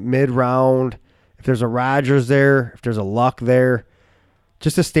them mid-round? If there's a Rodgers there, if there's a Luck there.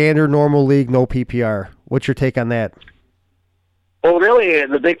 Just a standard normal league, no PPR. What's your take on that? Well, really,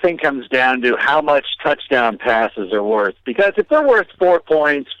 the big thing comes down to how much touchdown passes are worth. Because if they're worth 4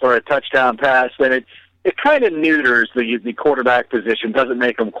 points for a touchdown pass, then it kind of neuters the quarterback position, doesn't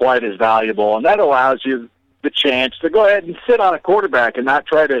make them quite as valuable, and that allows you the chance to go ahead and sit on a quarterback and not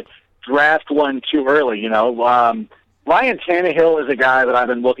try to draft one too early. Ryan Tannehill is a guy that I've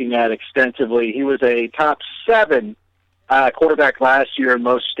been looking at extensively. He was a top 7 quarterback last year in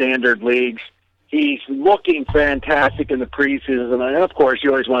most standard leagues. He's looking fantastic in the preseason, and of course,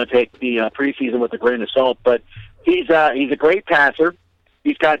 you always want to take the preseason with a grain of salt. But he's a great passer.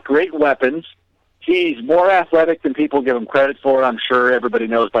 He's got great weapons. He's more athletic than people give him credit for. I'm sure everybody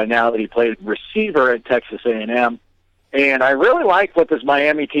knows by now that he played receiver at Texas A&M. And I really like what this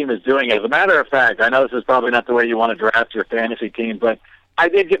Miami team is doing. As a matter of fact, I know this is probably not the way you want to draft your fantasy team, but I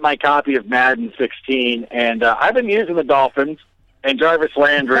did get my copy of Madden 16, and I've been using the Dolphins, and Jarvis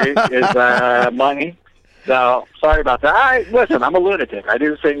Landry is money. So sorry about that. Listen, I'm a lunatic. I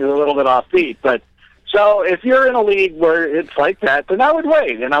do things a little bit offbeat, but so if you're in a league where it's like that, then I would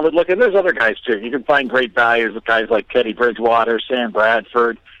wait, and I would look at there's other guys too. You can find great values with guys like Teddy Bridgewater, Sam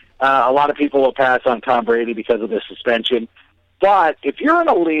Bradford. A lot of people will pass on Tom Brady because of the suspension. But if you're in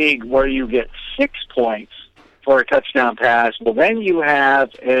a league where you get 6 points for a touchdown pass, well, then you have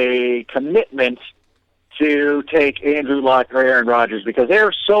a commitment to take Andrew Luck or Aaron Rodgers because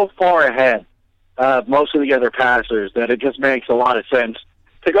they're so far ahead of most of the other passers that it just makes a lot of sense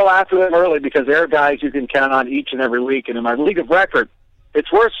to go after them early because they're guys you can count on each and every week. And in my league of record,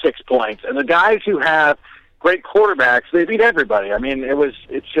 it's worth 6 points. And the guys who have great quarterbacks, they beat everybody. I mean,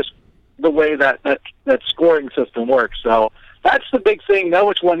 it's just the way that scoring system works. So that's the big thing. Know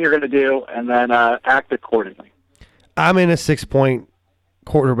which one you're going to do, and then act accordingly. I'm in a 6-point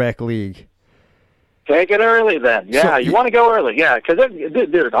quarterback league. Take it early then. Yeah, So you want to go early. Yeah, because,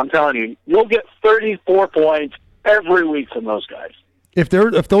 dude, I'm telling you, you'll get 34 points every week from those guys. If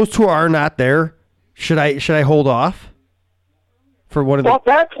those two are not there, should I hold off for one of Well, at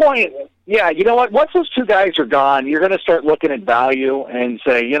that point, yeah, you know what? Once those two guys are gone, you're going to start looking at value and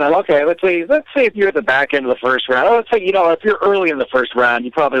say, okay, let's say if you're at the back end of the first round. Or let's say, if you're early in the first round,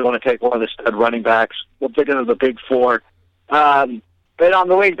 you probably want to take one of the stud running backs. We'll pick into the big 4. But on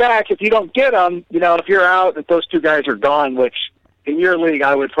the way back, if you don't get them, if you're out, if those two guys are gone, which in your league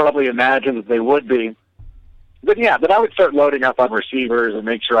I would probably imagine that they would be. But I would start loading up on receivers and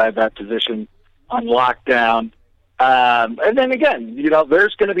make sure I have that position on lockdown. And then again,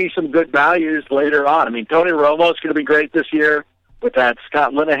 there's going to be some good values later on. I mean, Tony Romo's going to be great this year with that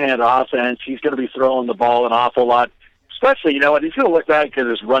Scott Linehan offense. He's going to be throwing the ball an awful lot. Especially, he's going to look back at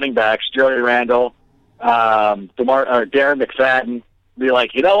his running backs, Joey Randall, Darren McFadden. be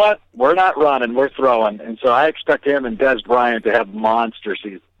like, you know what, we're not running, we're throwing. And so I expect him and Des Bryant to have monster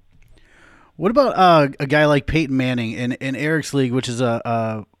seasons. What about a guy like Peyton Manning in Eric's league, which is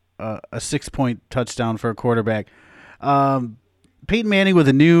a 6-point touchdown for a quarterback? Peyton Manning with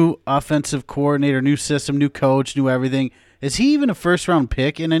a new offensive coordinator, new system, new coach, new everything. Is he even a first-round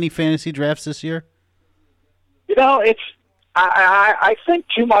pick in any fantasy drafts this year? You know, I think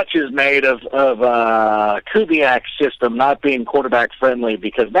too much is made of Kubiak's system not being quarterback friendly,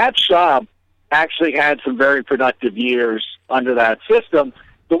 because Matt Schaub actually had some very productive years under that system.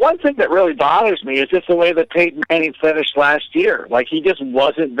 The one thing that really bothers me is just the way that Peyton Manning finished last year. Like, he just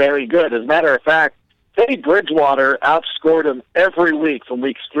wasn't very good. As a matter of fact, Teddy Bridgewater outscored him every week from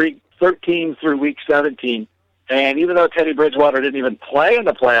weeks 13 through week 17. And even though Teddy Bridgewater didn't even play in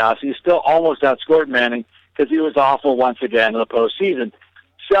the playoffs, he still almost outscored Manning because he was awful once again in the postseason.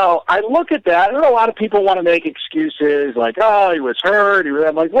 So I look at that, and a lot of people want to make excuses like, oh, he was hurt.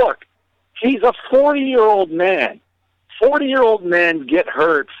 I'm like, look, he's a 40-year-old man. 40-year-old men get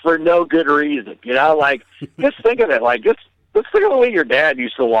hurt for no good reason. You know, like, just think of it. Like, just think of the way your dad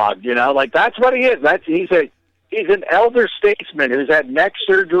used to walk. You know, like, that's what he is. He's an elder statesman who's had neck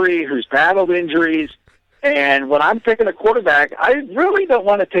surgery, who's battled injuries. And when I'm picking a quarterback, I really don't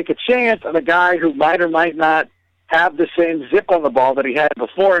want to take a chance on a guy who might or might not have the same zip on the ball that he had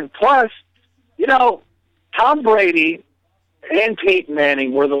before. And plus, you know, Tom Brady and Peyton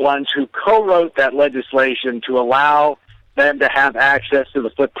Manning were the ones who co-wrote that legislation to allow them to have access to the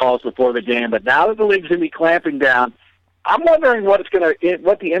footballs before the game. But now that the league's going to be clamping down, I'm wondering what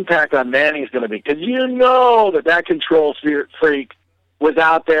the impact on Manning is going to be, because you know that control freak was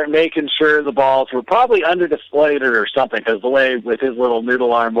out there making sure the balls were probably underdeflated or something, because the way with his little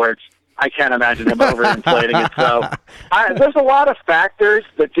noodle arm works, I can't imagine him overinflating it. So there's a lot of factors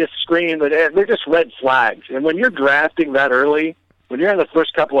that just scream that they're just red flags. And when you're drafting that early, when you're in the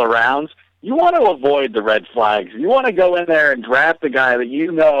first couple of rounds, you want to avoid the red flags. You want to go in there and draft the guy that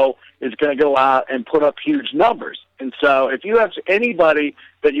you know is going to go out and put up huge numbers. And so if you have anybody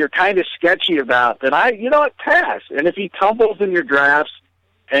that you're kind of sketchy about, then pass. And if he tumbles in your drafts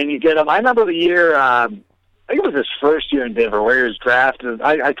and you get him, I remember the year, I think it was his first year in Denver where he was drafted.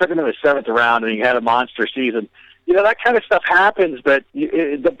 I took him in the 7th round and he had a monster season. You know, that kind of stuff happens, but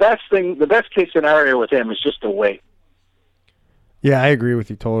the best case scenario with him is just to wait. Yeah, I agree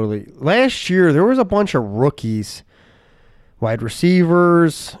with you totally. Last year, there was a bunch of rookies, wide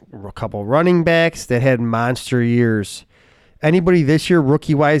receivers, a couple running backs that had monster years. Anybody this year,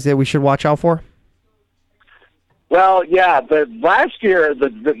 rookie-wise, that we should watch out for? Well, yeah, but last year, the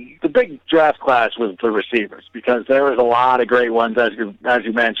big draft class was the receivers, because there was a lot of great ones, as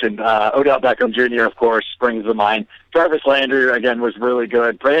you mentioned. Odell Beckham Jr., of course, springs to mind. Jarvis Landry, again, was really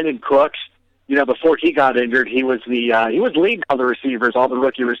good. Brandon Cooks, you know, before he got injured, he was leading all the receivers, all the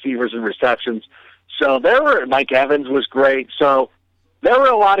rookie receivers in receptions. So Mike Evans was great. So there were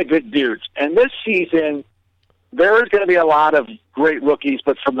a lot of good dudes. And this season, there is going to be a lot of great rookies,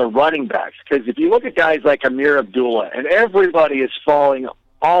 but from the running backs. Because if you look at guys like Amir Abdullah, and everybody is falling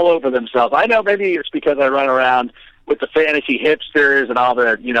all over themselves. I know maybe it's because I run around with the fantasy hipsters and all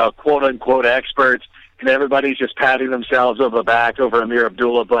the, you know, quote-unquote experts, and everybody's just patting themselves over the back over Amir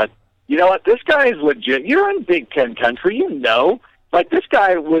Abdullah. But you know what? This guy is legit. You're in Big Ten country, you know. Like, this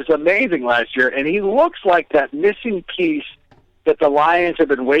guy was amazing last year, and he looks like that missing piece that the Lions have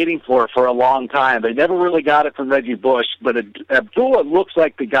been waiting for a long time. They never really got it from Reggie Bush, but Abdullah looks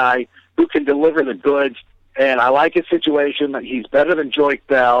like the guy who can deliver the goods, and I like his situation. He's better than Joyke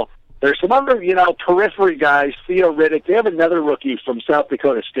Bell. There's some other, you know, periphery guys, Theo Riddick. They have another rookie from South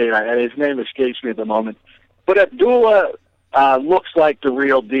Dakota State, and his name escapes me at the moment. But Abdullah looks like the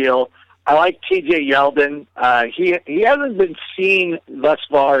real deal. I like T.J. Yeldon. He hasn't been seen thus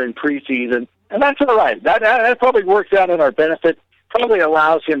far in preseason, and that's all right. That probably works out in our benefit. Probably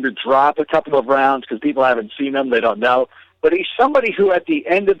allows him to drop a couple of rounds because people haven't seen him. They don't know. But he's somebody who at the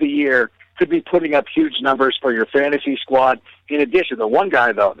end of the year could be putting up huge numbers for your fantasy squad. In addition, the one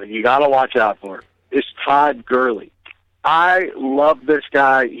guy, though, that you got to watch out for is Todd Gurley. I love this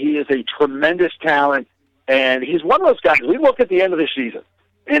guy. He is a tremendous talent, and he's one of those guys. We look at the end of the season,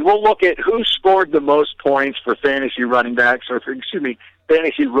 and we'll look at who scored the most points for fantasy running backs,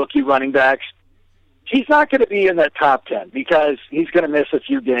 fantasy rookie running backs. He's not going to be in that top 10 because he's going to miss a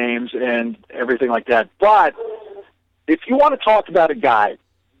few games and everything like that. But if you want to talk about a guy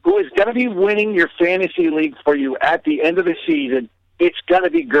who is going to be winning your fantasy league for you at the end of the season, it's going to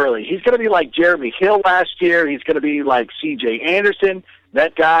be Gurley. He's going to be like Jeremy Hill last year. He's going to be like C.J. Anderson,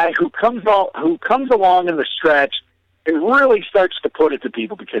 that guy who comes along in the stretch and really starts to put it to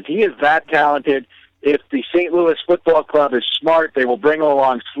people because he is that talented. If the St. Louis Football Club is smart, they will bring him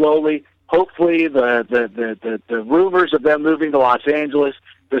along slowly. Hopefully the rumors of them moving to Los Angeles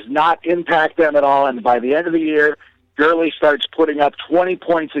does not impact them at all, and by the end of the year, Gurley starts putting up 20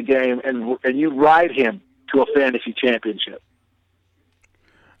 points a game, and you ride him to a fantasy championship.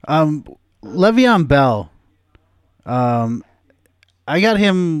 Le'Veon Bell, I got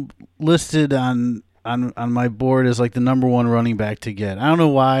him listed on my board as like the number one running back to get. I don't know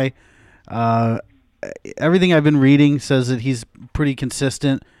why. Everything I've been reading says that he's pretty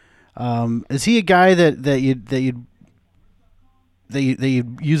consistent. Is he a guy that you'd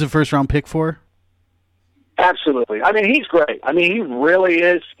use a first round pick for? Absolutely. I mean, he's great. I mean, he really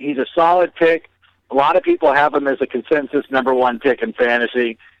is. He's a solid pick. A lot of people have him as a consensus number one pick in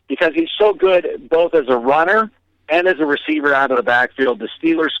fantasy because he's so good both as a runner and as a receiver out of the backfield. The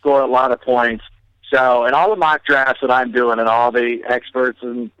Steelers score a lot of points. So, in all the mock drafts that I'm doing and all the experts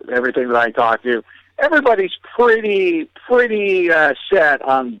and everything that I talk to, everybody's pretty set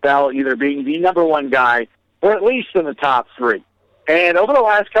on Bell either being the number one guy or at least in the top three. And over the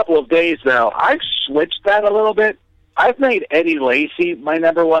last couple of days, though, I've switched that a little bit. I've made Eddie Lacy my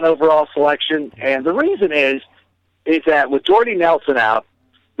number one overall selection, and the reason is that with Jordy Nelson out,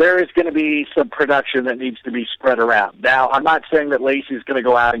 there is going to be some production that needs to be spread around. Now, I'm not saying that Lacy's going to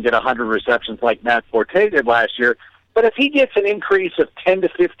go out and get 100 receptions like Matt Forte did last year, but if he gets an increase of 10 to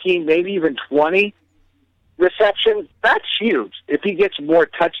 15, maybe even 20 receptions, that's huge. If he gets more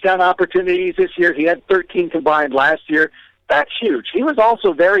touchdown opportunities this year, he had 13 combined last year, that's huge. He was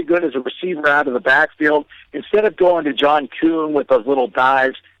also very good as a receiver out of the backfield. Instead of going to John Kuhn with those little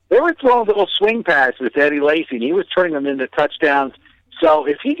dives, they were throwing little swing passes to Eddie Lacy, and he was turning them into touchdowns. So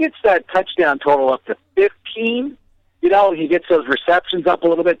if he gets that touchdown total up to 15, he gets those receptions up a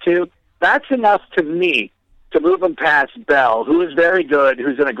little bit too, that's enough to me to move him past Bell, who is very good,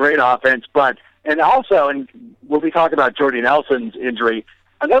 who's in a great offense. And we'll be talking about Jordy Nelson's injury.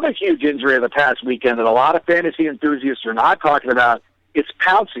 Another huge injury of the past weekend that a lot of fantasy enthusiasts are not talking about is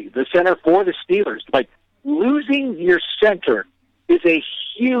Pouncey, the center for the Steelers. Like, losing your center is a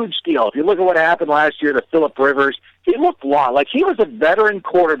huge deal. If you look at what happened last year to Phillip Rivers, he looked lost. Like, he was a veteran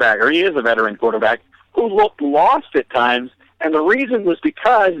quarterback, or he is a veteran quarterback, who looked lost at times, and the reason was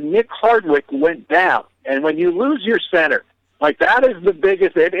because Nick Hardwick went down. And when you lose your center, like, that is the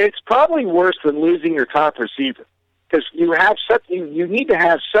biggest. It's probably worse than losing your top receiver because you need to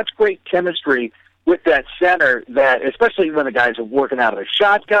have such great chemistry with that center that, especially when the guys are working out of a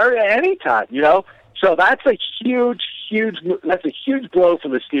shotgun or any time, So that's a huge blow for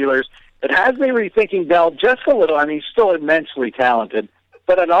the Steelers. It has me rethinking Bell just a little. I mean, he's still immensely talented.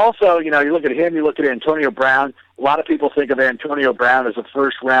 But it also, you look at him, you look at Antonio Brown. A lot of people think of Antonio Brown as a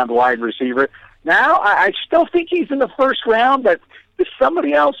first-round wide receiver. Now, I still think he's in the first round, but if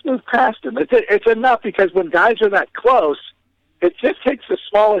somebody else moved past him, it's enough because when guys are that close, it just takes the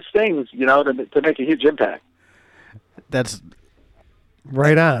smallest things, to make a huge impact. That's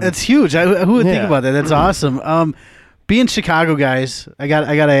right on. That's huge. Who would think about that? That's awesome. Being Chicago guys, I got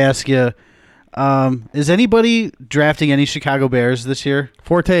to ask you, is anybody drafting any Chicago Bears this year?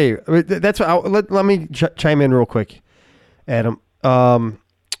 Forte. That's what. Let me chime in real quick, Adam.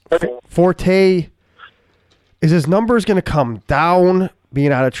 Forte, is his numbers going to come down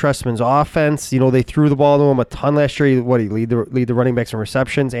being out of Trestman's offense? They threw the ball to him a ton last year. He lead the running backs in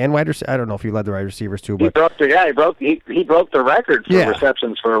receptions and wide receivers. I don't know if he led the wide receivers too, but he broke the record for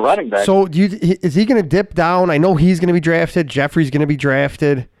receptions for a running back. So is he going to dip down? I know he's going to be drafted. Jeffrey's going to be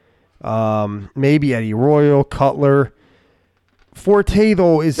drafted. Maybe Eddie Royal, Cutler. Forte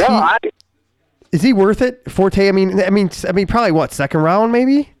though, is he worth it? Forte, I mean, probably what, second round,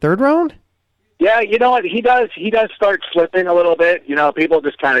 maybe third round? Yeah, you know what he does. He does start slipping a little bit. People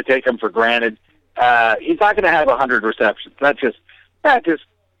just kind of take him for granted. He's not going to have 100 receptions. That's just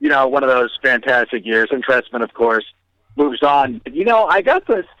one of those fantastic years. And Trestman, of course, moves on. But, I got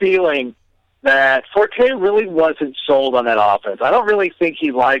the feeling that Forte really wasn't sold on that offense. I don't really think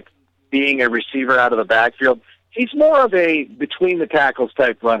he liked being a receiver out of the backfield. He's more of a between the tackles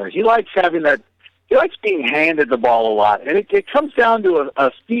type runner. He likes having that. He likes being handed the ball a lot, and it comes down to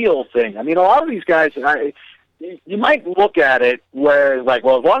a feel thing. I mean, a lot of these guys, you might look at it where, like,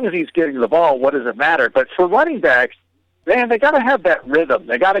 well, as long as he's getting the ball, what does it matter? But for running backs, man, they got to have that rhythm.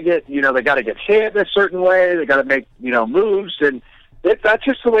 They got to get, they got to get hit a certain way. They got to make, moves, and that's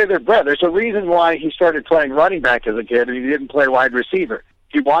just the way they're bred. There's a reason why he started playing running back as a kid, and he didn't play wide receiver.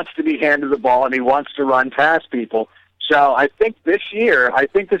 He wants to be handed the ball, and he wants to run past people. So I think this year,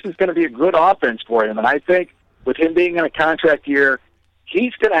 this is going to be a good offense for him. And I think with him being in a contract year,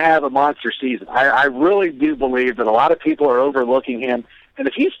 he's going to have a monster season. I really do believe that a lot of people are overlooking him. And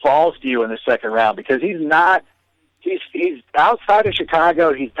if he falls to you in the second round, because he's outside of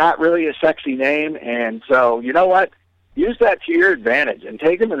Chicago, he's not really a sexy name, and so you know what? Use that to your advantage and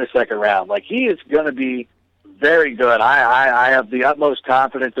take him in the second round. Like, he is going to be very good. I have the utmost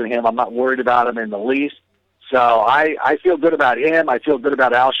confidence in him. I'm not worried about him in the least. So I feel good about him. I feel good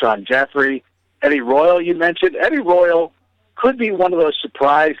about Alshon Jeffrey. Eddie Royal, you mentioned. Eddie Royal could be one of those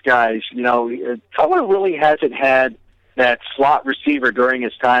surprise guys. You know, Cutler really hasn't had that slot receiver during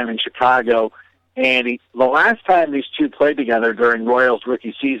his time in Chicago. And the last time these two played together during Royals'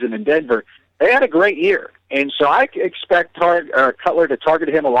 rookie season in Denver, they had a great year. And so I expect Cutler to target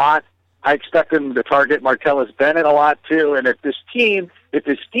him a lot. I expect him to target Martellus Bennett a lot, too. And if this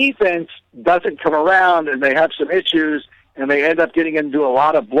defense doesn't come around and they have some issues and they end up getting into a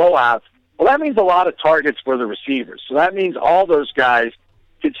lot of blowouts, well, that means a lot of targets for the receivers. So that means all those guys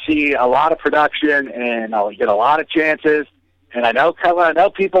could see a lot of production and get a lot of chances. And I know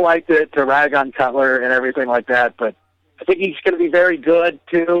people like to rag on Cutler and everything like that, but I think he's going to be very good,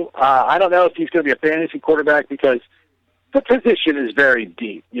 too. I don't know if he's going to be a fantasy quarterback because the position is very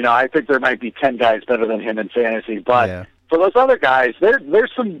deep. You know, I think there might be 10 guys better than him in fantasy, but for those other guys,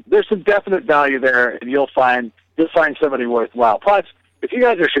 there's some definite value there, and you'll find somebody worthwhile. Plus, if you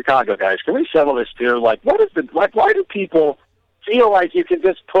guys are Chicago guys, can we settle this too? Like, why do people feel like you can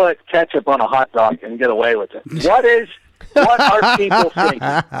just put ketchup on a hot dog and get away with it? What are people thinking?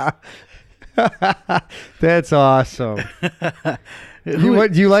 That's awesome. Do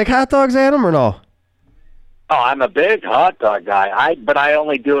you like hot dogs, Adam, or no? Oh, I'm a big hot dog guy. But I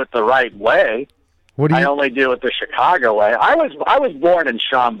only do it the right way. I only do it the Chicago way. I was born in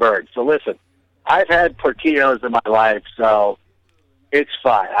Schaumburg, so listen, I've had Portillo's in my life, so it's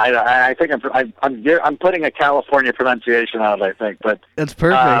fine. I think I'm putting a California pronunciation on it, I think, but that's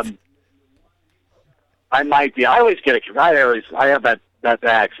perfect. I might be. I always get it. I have that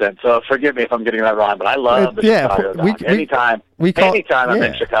accent, so forgive me if I'm getting that wrong. But I love the Chicago dog. Anytime I'm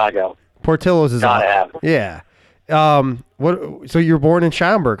in Chicago, Portillo's is gotta have it. Yeah. So you were born in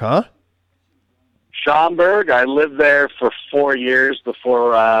Schaumburg, huh? Schaumburg. I lived there for 4 years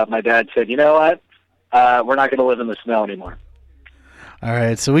before my dad said, "You know what? We're not going to live in the snow anymore." All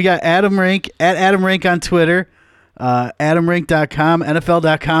right. So we got Adam Rank at Adam Rank on Twitter, AdamRank.com,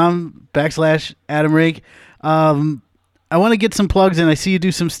 NFL.com/Adam Rank. I want to get some plugs in. I see you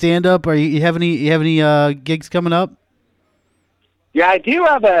do some stand up. You have any gigs coming up? Yeah, I do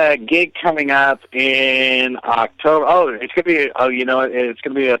have a gig coming up in October. It's gonna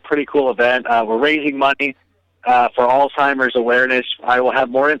be a pretty cool event. We're raising money for Alzheimer's awareness. I will have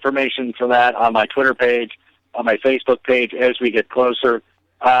more information for that on my Twitter page, on my Facebook page as we get closer.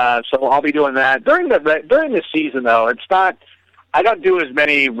 So I'll be doing that during the season. Though it's not, I don't do as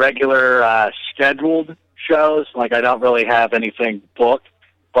many regular scheduled shows. Like, I don't really have anything booked,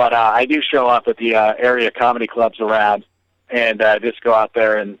 but I do show up at the area comedy clubs around. And just go out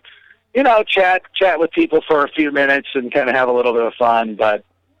there and, chat with people for a few minutes and kind of have a little bit of fun. But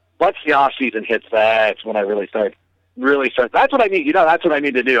once the off season hits, that's when I really start. That's what I need. That's what I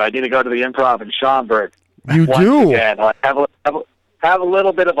need to do. I need to go to the Improv in Schaumburg. You do. Again. Have a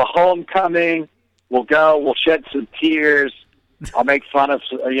little bit of a homecoming. We'll go. We'll shed some tears. I'll make fun of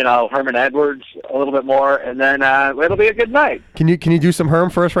Herman Edwards a little bit more, and then it'll be a good night. Can you do some Herm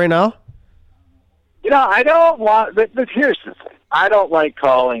for us right now? I don't want, but here's the thing. I don't like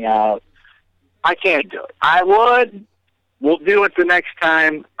calling out. I can't do it. I would. We'll do it the next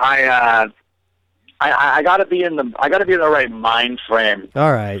time. I gotta be in the right mind frame.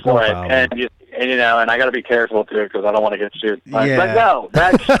 All right. For it. And I gotta be careful too, because I don't want to get sued. But no,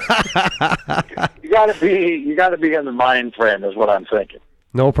 you gotta be in the mind frame is what I'm thinking.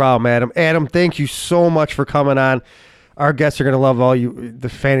 No problem, Adam. Adam, thank you so much for coming on. Our guests are going to love the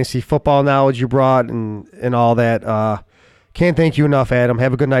fantasy football knowledge you brought and all that. Can't thank you enough, Adam.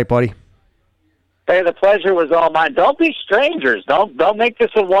 Have a good night, buddy. Hey, the pleasure was all mine. Don't be strangers. Don't make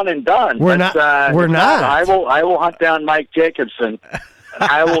this a one and done. We're not. I will hunt down Mike Jacobson.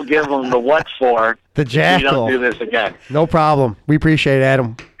 I will give him the what for. The jackal. If you don't do this again. No problem. We appreciate it,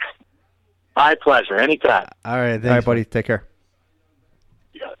 Adam. My pleasure. Anytime. All right. Thanks, all right, buddy. Take care.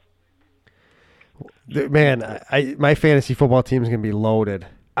 Man, my fantasy football team is going to be loaded.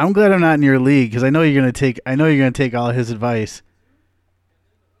 I'm glad I'm not in your league because I know you're going to take all his advice.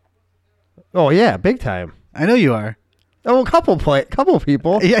 Oh yeah, big time. I know you are. Oh, a couple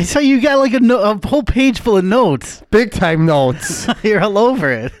people. Yeah, I saw you got like a whole page full of notes. Big time notes. You're all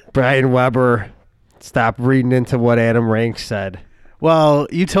over it. Brian Weber, stop reading into what Adam Rank said. Well,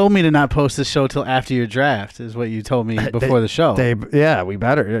 you told me to not post this show till after your draft, is what you told me before the show. We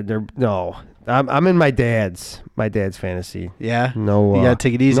better. No, I'm in my dad's fantasy. Yeah. No, you gotta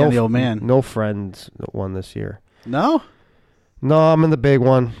take it easy on the old man. No friends won this year. No. No, I'm in the big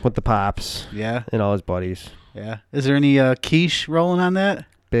one with the pops. Yeah. And all his buddies. Yeah. Is there any quiche rolling on that?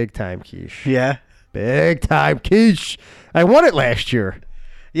 Big time quiche. Yeah. Big time quiche. I won it last year.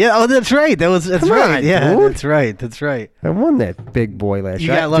 Yeah. Oh, that's right. That's Come right. on, Yeah. dude. That's right. I won that big boy last You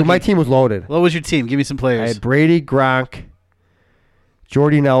year. got lucky. Dude, my team was loaded. What was your team? Give me some I players. had Brady, Gronk,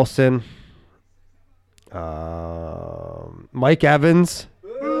 Jordy Nelson, Mike Evans.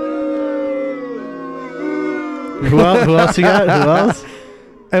 Who else you got? Who else?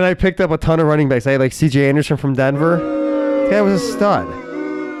 And I picked up a ton of running backs. I had like C.J. Anderson from Denver. That was a stud.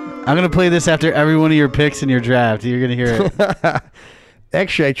 I'm going to play this after every one of your picks in your draft. You're going to hear it.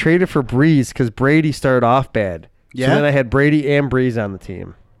 Actually, I traded for Breeze because Brady started off bad. Yeah? So then I had Brady and Breeze on the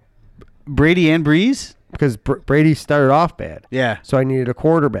team. Brady and Breeze? Because Brady started off bad. Yeah. So I needed a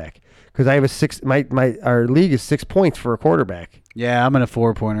quarterback. Because I have a 6. Our league is 6 points for a quarterback. Yeah, I'm in a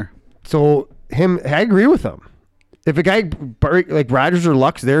 4-pointer. So I agree with him. If a guy like Rodgers or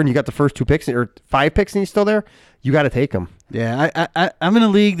Luck's there and you got the first 2 picks or 5 picks and he's still there, you got to take him. Yeah, I'm in a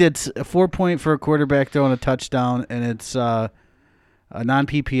league that's a 4-point for a quarterback throwing a touchdown, and it's a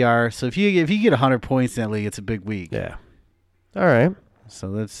non-PPR. So if you get 100 points in that league, it's a big week. Yeah. All right.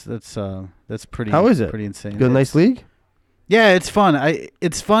 So that's pretty. How is it? Pretty insane. Good, nice league. Yeah, it's fun.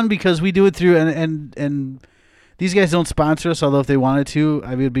 It's fun because we do it through and these guys don't sponsor us. Although if they wanted to,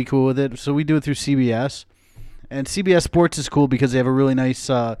 I would be cool with it. So we do it through CBS, and CBS Sports is cool because they have a really nice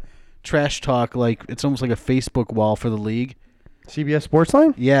trash talk. Like it's almost like a Facebook wall for the league. CBS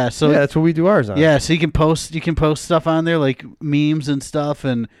Sportsline? Yeah. So yeah, that's what we do ours on. Yeah, so you can post stuff on there like memes and stuff,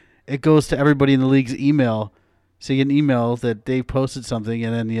 and it goes to everybody in the league's email. So you get an email that Dave posted something,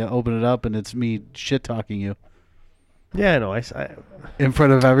 and then you open it up, and it's me shit talking you. Yeah, I know. I in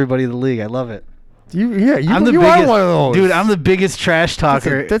front of everybody in the league. I love it. You are one of those. Dude, I'm the biggest trash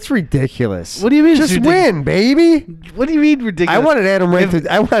talker. That's ridiculous. What do you mean? Just win, baby. What do you mean ridiculous? I wanted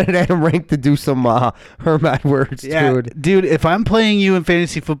Adam Rank to do some Hermod words, Dude, if I'm playing you in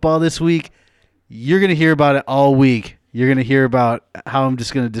fantasy football this week, you're going to hear about it all week. You're going to hear about how I'm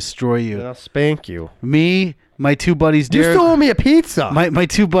just going to destroy you. Then I'll spank you. Me, my 2 buddies, You still owe me a pizza. My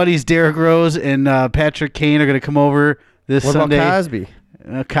 2 buddies, Derek Rose and Patrick Kane, are going to come over this Sunday. What about Cosby?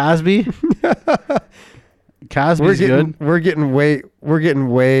 Cosby? Cosby's good. We're getting way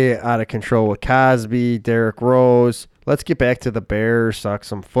out of control with Cosby, Derek Rose. Let's get back to the Bears, talk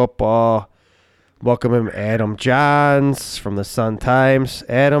some football. Welcome him, Adam Jahns from the Sun Times.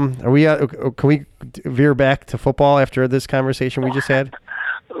 Adam, can we veer back to football after this conversation we just had?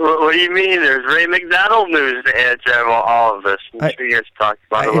 What do you mean? There's Ray McDonald news to add to all of this. I'm sure you guys talked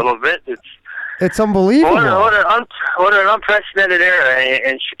about it a little bit. It's unbelievable. What an unprecedented era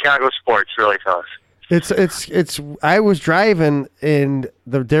in Chicago sports, really, fellas. It's. I was driving and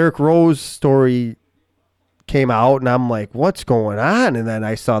the Derrick Rose story came out, and I'm like, "What's going on?" And then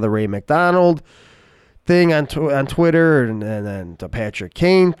I saw the Ray McDonald thing on Twitter, and then the Patrick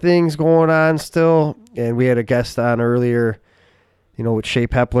Kane thing's going on still. And we had a guest on earlier, with Shae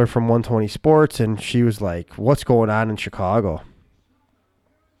Peppler from 120 Sports, and she was like, "What's going on in Chicago?"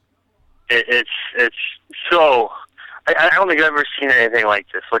 It's so. I don't think I've ever seen anything like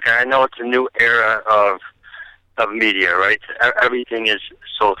this. Look, I know it's a new era of media, right? Everything is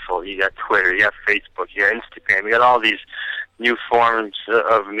social. You got Twitter, you got Facebook, you got Instagram, you got all these new forms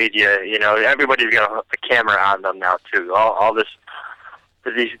of media. Everybody's got a camera on them now too. All this,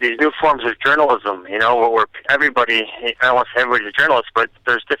 these new forms of journalism. Where everybody, I don't want to say everybody's a journalist, but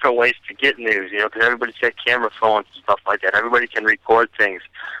there's different ways to get news. Because everybody's got camera phones and stuff like that. Everybody can record things.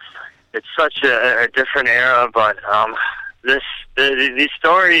 It's such a different era, but these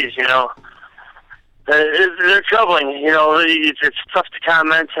stories, they're troubling. It's tough to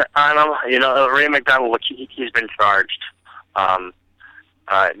comment on them. Ray McDonald, he's been charged.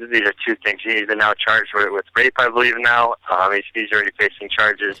 These are 2 things. He's been now charged with rape, I believe now. He's already facing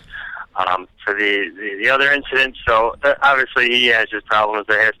charges for the other incident. So obviously he has his problems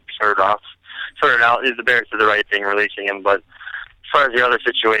that has to be sorted out. The Bears did the right thing releasing him, but as far as the other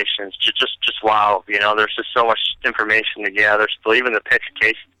situations, just wow. There's just so much information to gather. Still, even the Patrick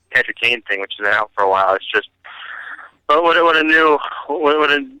Kane thing, which has been out for a while, it's just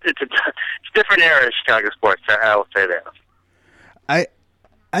it's a different era in Chicago sports. I will say that.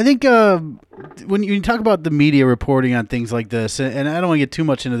 I think when you talk about the media reporting on things like this, and I don't want to get too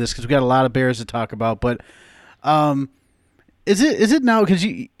much into this because we've got a lot of Bears to talk about, but is it now, because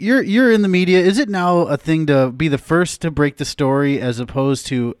you're in the media, is it now a thing to be the first to break the story as opposed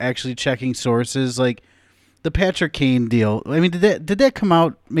to actually checking sources? Like the Patrick Kane deal, I mean, did that come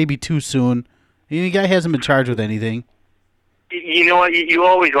out maybe too soon? The guy hasn't been charged with anything. You know what? You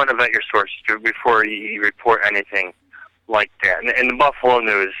always want to vet your sources before you report anything like that. And the Buffalo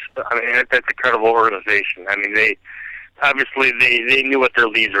News, I mean, that's a credible organization. I mean, they knew what their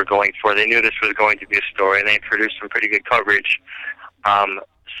leads were going for. They knew this was going to be a story, and they produced some pretty good coverage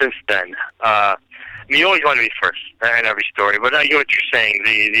since then. I mean, you always want to be first in every story, but I get what you're saying.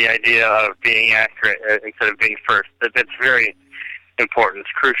 The idea of being accurate instead of being first, that's very important. It's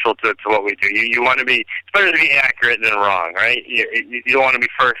crucial to what we do. You want to be, it's better to be accurate than wrong, right? You don't want to be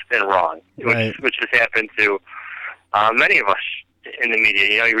first and wrong, right. which has happened to many of us in the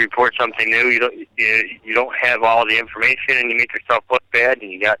media. You report something new, you don't have all the information, and you make yourself look bad,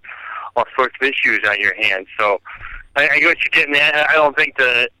 and you got all sorts of issues on your hands. So I get what you're getting at. I don't think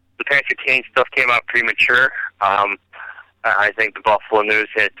the Patrick Kane stuff came out premature. I think the Buffalo News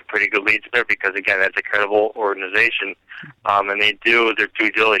had pretty good leads there because, again, that's a credible organization, and they do their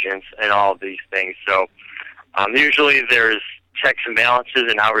due diligence in all of these things. So usually there's checks and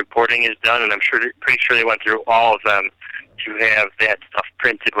balances in how reporting is done, and I'm pretty sure they went through all of them to have that stuff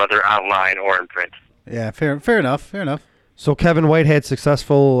printed, whether online or in print. Yeah, fair enough. So Kevin White had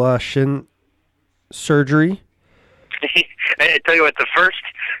successful shin surgery. I tell you what, the first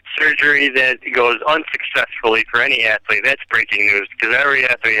surgery that goes unsuccessfully for any athlete, that's breaking news, because every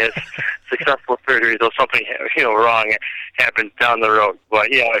athlete has successful surgery, though something wrong happens down the road.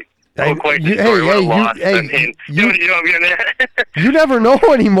 But yeah, you never know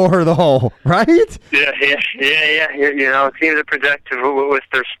anymore, though, right? Yeah. Teams are protective with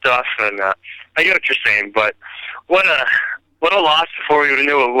their stuff, and I get what you're saying. But what a loss before we even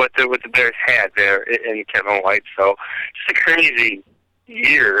knew what the Bears had there in Kevin White. So just a crazy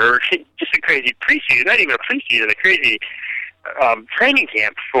year, or just a crazy preseason, not even a preseason, a crazy training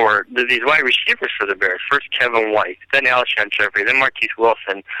camp for these wide receivers for the Bears. First Kevin White, then Alshon Jeffrey, then Marquise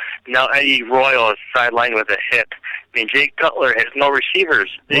Wilson. Now Eddie Royal is sidelined with a hip. I mean, Jake Cutler has no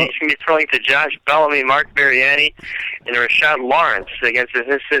receivers. He's going to be throwing to Josh Bellamy, Mark Mariani, and Rashad Lawrence against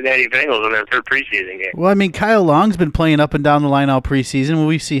the Cincinnati Bengals in their third preseason game. Well, I mean, Kyle Long's been playing up and down the line all preseason. Will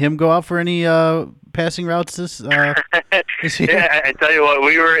we see him go out for any passing routes this year? Yeah, I tell you what,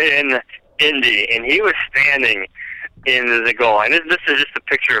 we were in Indy, and he was standing in the goal line. This is just a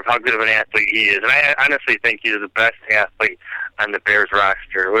picture of how good of an athlete he is. And I honestly think he's the best athlete on the Bears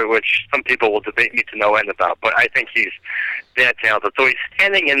roster, which some people will debate me to no end about. But I think he's that talented. So he's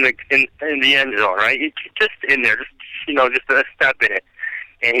standing in the end zone, right? He's just in there, just a step in it.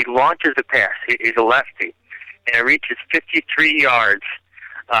 And he launches a pass. He's a lefty. And it reaches 53 yards.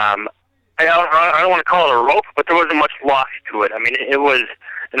 I don't want to call it a rope, but there wasn't much loss to it. I mean, it was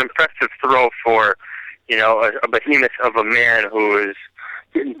an impressive throw for a behemoth of a man who is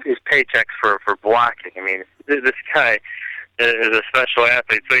getting his paychecks for blocking. I mean, this guy is a special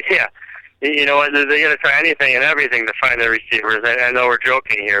athlete. So, yeah, they're going to try anything and everything to find their receivers. I know we're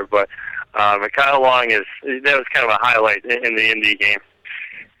joking here, but Kyle Long that was kind of a highlight in the Indy game.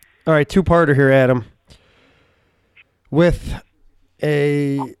 All right, two-parter here, Adam. With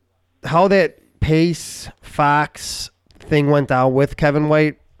how that Pace Fox thing went down with Kevin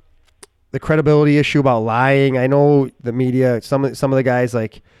White, the credibility issue about lying. I know the media, some of the guys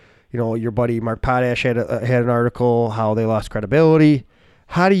like, your buddy Mark Potash had an article how they lost credibility.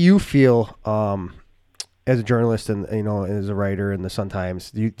 How do you feel as a journalist and as a writer in the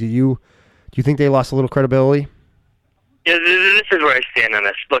Sun-Times? Do you think they lost a little credibility? Yeah, this is where I stand on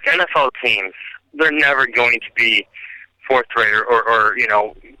this. Look, NFL teams, they're never going to be forthright or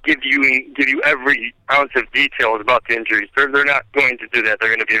give you every ounce of details about the injuries. They're not going to do that. They're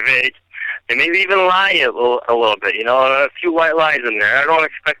going to be vague. And maybe even lie a little bit, a few white lies in there. I don't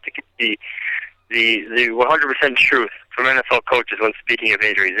expect to get the 100% truth from NFL coaches when speaking of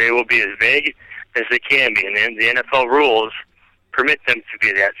injuries. They will be as vague as they can be, and the NFL rules permit them to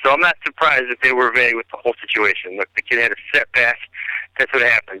be that. So I'm not surprised that they were vague with the whole situation. Look, the kid had a setback. That's what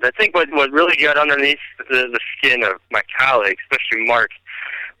happens. I think what really got underneath the skin of my colleagues, especially Mark,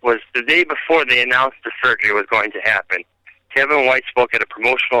 was the day before they announced the surgery was going to happen. Kevin White spoke at a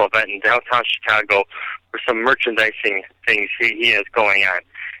promotional event in downtown Chicago for some merchandising things he has going on.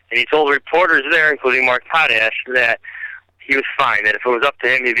 And he told reporters there, including Mark Potash, that he was fine, that if it was up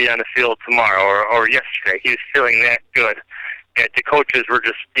to him, he'd be on the field tomorrow or yesterday. He was feeling that good. That the coaches were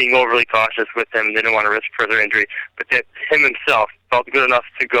just being overly cautious with him. They didn't want to risk further injury. But that him himself felt good enough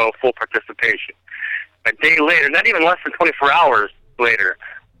to go full participation. A day later, not even less than 24 hours later,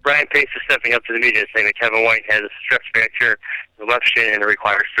 Brian Pace is stepping up to the media saying that Kevin White has a stress fracture, the left shin, and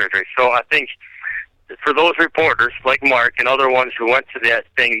requires surgery. So I think for those reporters, like Mark and other ones who went to that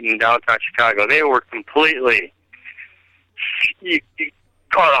thing in downtown Chicago, they were completely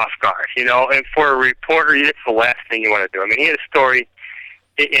caught off guard, and for a reporter, that's the last thing you want to do. I mean, he had a story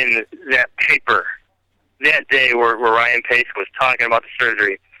in that paper that day where Ryan Pace was talking about the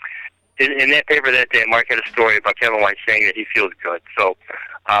surgery. In that paper that day, Mark had a story about Kevin White saying that he feels good. So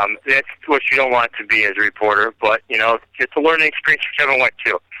that's what you don't want to be as a reporter, but, it's a learning experience for Kevin White,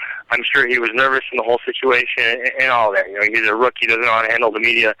 too. I'm sure he was nervous in the whole situation and all that. He's a rookie, doesn't know how to handle the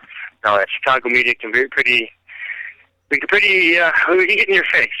media. Now, that Chicago media can be pretty, he can get in your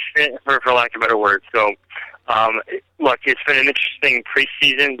face, for lack of a better word. So, look, it's been an interesting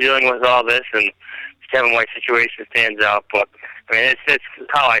preseason dealing with all this, and Kevin White's situation stands out, but I mean, it's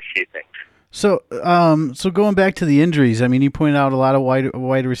how I see things. So, going back to the injuries, I mean, you pointed out a lot of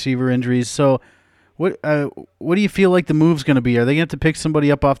wide receiver injuries. So, what do you feel like the move's going to be? Are they going to have to pick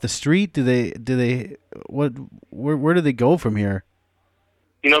somebody up off the street? Where do they go from here?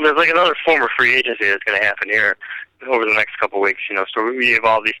 There's like another form of free agency that's going to happen here over the next couple of weeks. So we have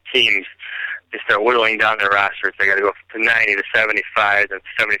all these teams. They start whittling down their rosters. They got to go from 90 to 75, and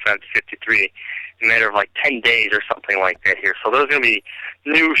 75 to 53 in a matter of like 10 days or something like that here. So there's going to be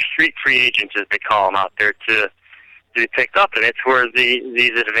new street free agents, as they call them, out there to be picked up, and it's where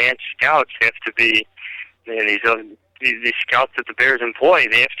these advanced scouts have to be, these scouts that the Bears employ,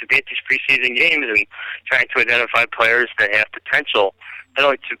 they have to be at these preseason games and trying to identify players that have potential, not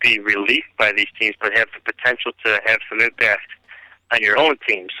only to be released by these teams, but have the potential to have some impact on your own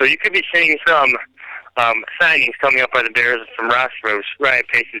team. So you could be seeing some signings coming up by the Bears, some roster moves. Ryan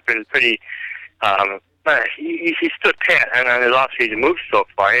Pace has been pretty, he stood pat on his offseason moves so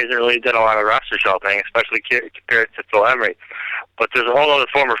far. He hasn't really done a lot of roster shuffling, especially compared to Phil Emery. But there's a whole other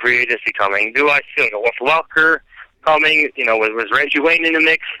form of free agency coming. Do I see Wes Welker coming? Was Reggie Wayne in the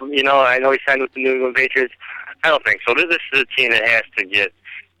mix? I know he signed with the New England Patriots. I don't think so. This is a team that has to get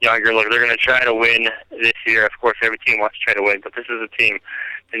younger. Look, they're going to try to win this year. Of course, every team wants to try to win, but this is a team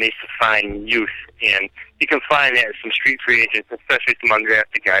that needs to find youth, and you can find that in some street free agents, especially some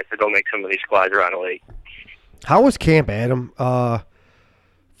undrafted guys that don't make some of these squads around the league. How was camp, Adam?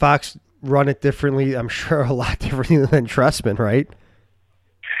 Fox run it differently, I'm sure a lot differently than Trestman, right?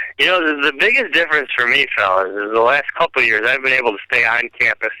 The biggest difference for me, fellas, is the last couple of years I've been able to stay on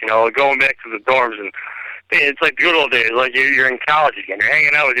campus, going back to the dorms, and it's like good old days, like you're in college again. You're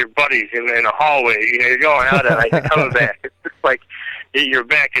hanging out with your buddies in the hallway. You're going out at night, you're coming back. It's just like you're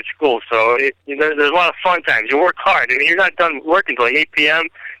back at school. So there's a lot of fun times. You work hard. I mean, you're not done working until 8 p.m.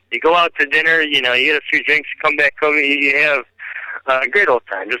 You go out to dinner, you get a few drinks, come back home, you have a great old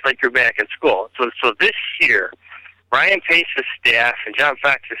time, just like you're back at school. So this year, Ryan Pace's staff and John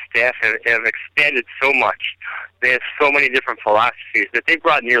Fox's staff have expanded so much. They have so many different philosophies that they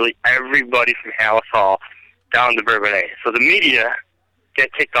brought nearly everybody from Hallis Hall down to Bourbonnais. So the media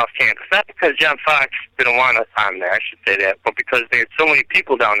get kicked off campus. Not because John Fox didn't want us on there, I should say that, but because they had so many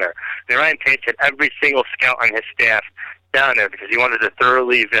people down there. And Ryan Pace had every single scout on his staff down there because he wanted to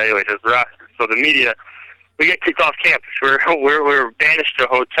thoroughly evaluate his roster. So the media, we get kicked off campus. We're banished to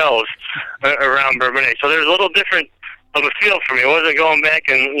hotels around Bourbonnais. So there's a little different of a feel for me. I wasn't going back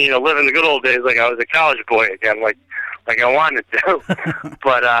and living the good old days like I was a college boy again, like I wanted to.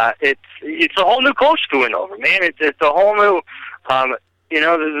 But it's a whole new coach to win over, man. It's a whole new. John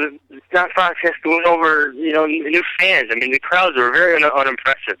Fox has to win over new fans. I mean, the crowds are very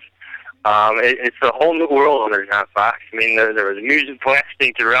unimpressive. It's a whole new world under John Fox. I mean, there was music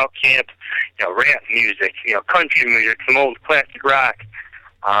blasting throughout camp, rap music, country music, some old classic rock.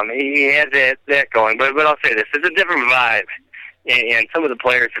 He had that going, but I'll say this: it's a different vibe, and some of the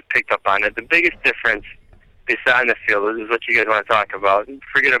players have picked up on it. The biggest difference beside the field is what you guys want to talk about.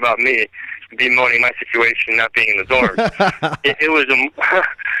 Forget about me bemoaning my situation, not being in the dorms.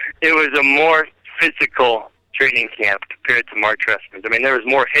 it was a more physical training camp compared to Mark Trestman's. I mean, there was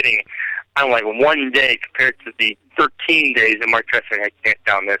more hitting on like one day compared to the 13 days that Mark Trestman had camped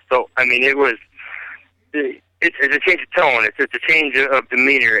down there. So, I mean, it's a change of tone. It's a change of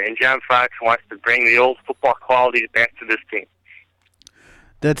demeanor, and John Fox wants to bring the old football qualities back to this team.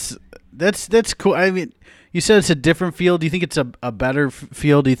 That's cool. I mean, you said it's a different feel. Do you think it's a better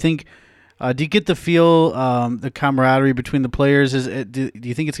feel? Do you think? Do you get the feel, the camaraderie between the players? Do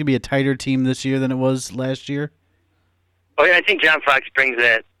you think it's going to be a tighter team this year than it was last year? Oh yeah, I think John Fox brings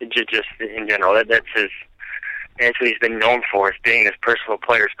that just in general. That's what he's been known for, is being this personal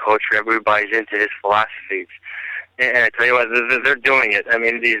players coach where everybody's into his philosophies. And I tell you what, they're doing it. I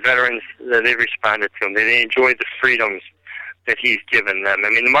mean, these veterans, they've responded to him. They enjoy the freedoms that he's given them. I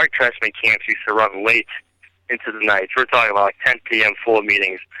mean, the Mark Trestman camps used to run late into the nights. We're talking about like 10 p.m. full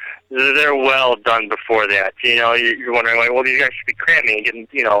meetings. They're well done before that. You're wondering, like, well, these guys should be cramming and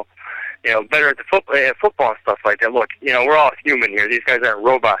getting, better at the football and stuff like that. Look, we're all human here. These guys aren't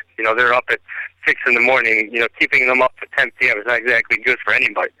robots. They're up at 6 in the morning. Keeping them up at 10 p.m. is not exactly good for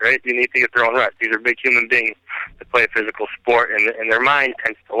anybody, right? You need to get their own rest. These are big human beings that play a physical sport, and their mind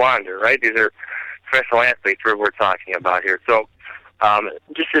tends to wander, right? These are professional athletes we're talking about here. So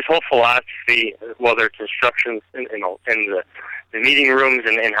just his whole philosophy, whether it's instructions in the meeting rooms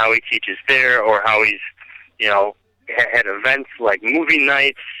and how he teaches there, or how he's, had events like movie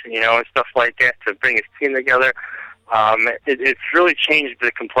nights, and stuff like that to bring his team together. It's really changed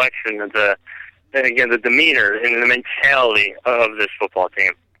the complexion of the demeanor and the mentality of this football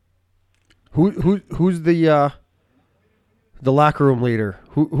team. Who's the locker room leader?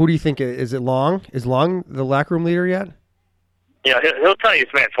 Who do you think is it? Long? Is Long the locker room leader yet? He'll tell you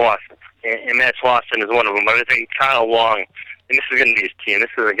it's Matt Slauson, and Matt Slauson is one of them. But I think Kyle Long, and this is going to be his team. This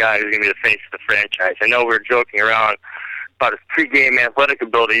is a guy who's going to be the face of the franchise. I know we're joking around about his pregame athletic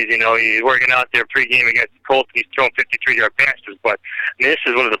abilities. He's working out there pregame against the Colts. He's throwing 53-yard passes. But this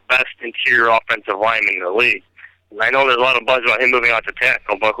is one of the best interior offensive linemen in the league. And I know there's a lot of buzz about him moving out to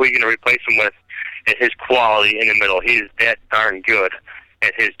tackle, but who are you going to replace him with at his quality in the middle? He's that darn good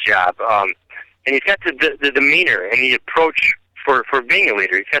at his job. And he's got the demeanor and the approach for being a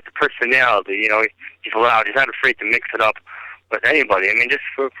leader. He's got the personality. He's loud. He's not afraid to mix it up with anybody. I mean, just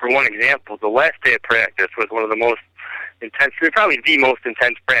for one example, the last day of practice was one of the most intense, probably the most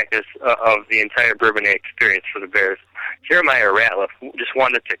intense practice of the entire Bourbonnais experience for the Bears. Jeremiah Ratliff just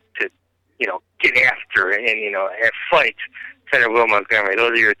wanted to get after and, have fight Senator Will Montgomery.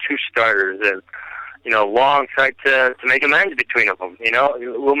 Those are your two starters. And, Long tried to make amends between them.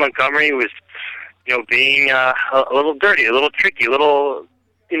 Will Montgomery was, being a little dirty, a little tricky, a little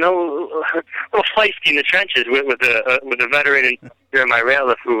feisty in the trenches with a veteran Jeremiah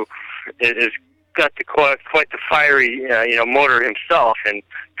Ratliff, who is got quite the fiery motor himself, and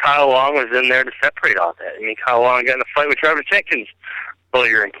Kyle Long was in there to separate all that. I mean, Kyle Long got in a fight with Trevor Jenkins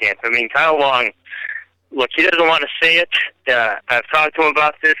earlier in camp. I mean, Kyle Long, look, he doesn't want to say it. I've talked to him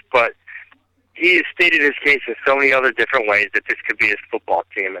about this, but he has stated his case in so many other different ways that this could be his football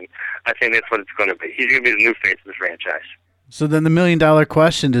team, and I think that's what it's going to be. He's going to be the new face of the franchise. So then the $1 million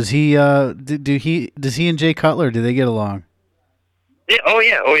question: does he and Jay Cutler, do they get along? Yeah, oh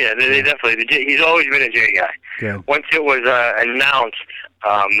yeah. They definitely. He's always been a Jay guy. Good. Once it was announced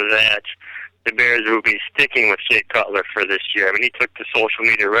that the Bears would be sticking with Jay Cutler for this year, I mean, he took to social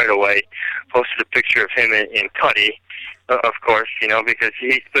media right away, posted a picture of him in Cuddy, of course, because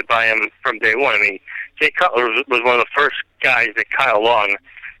he stood by him from day one. I mean, Jay Cutler was one of the first guys that Kyle Long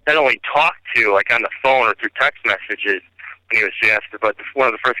not only talked to, like on the phone or through text messages when he was drafted, but one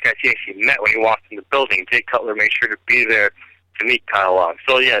of the first guys he actually met when he walked in the building. Jay Cutler made sure to be there to meet Kyle Long.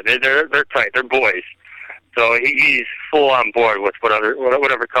 So yeah, they're tight. They're boys. So he's full on board with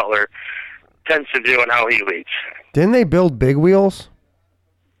whatever Cutler tends to do and how he leads. Didn't they build big wheels?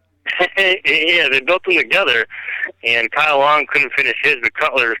 Yeah, they built them together, and Kyle Long couldn't finish his, but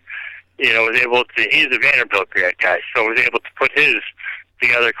Cutler, was able to. He's a Vanderbilt grad guy, so was able to put his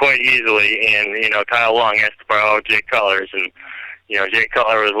together quite easily. And Kyle Long has to borrow Jay Cutler's, and Jay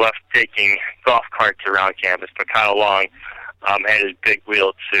Cutler was left taking golf carts around campus, but Kyle Long had his big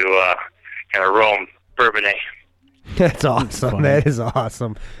wheel to kind of roam Bourbonnais. That's awesome. That is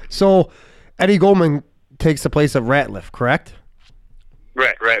awesome. So Eddie Goldman takes the place of Ratliff, correct?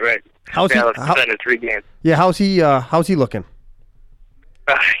 Right. How's Ratliff spent 3 games. Yeah, how's he looking?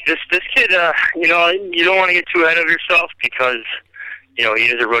 This kid, you don't want to get too ahead of yourself because he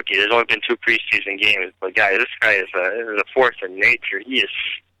is a rookie. There's only been 2 preseason games, but this guy is a force of nature. He is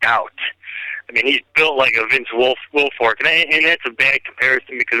stout. I mean, he's built like a Vince Wilfork, and that's a bad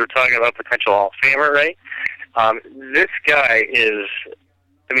comparison because we're talking about potential Hall of Famer, right? This guy is,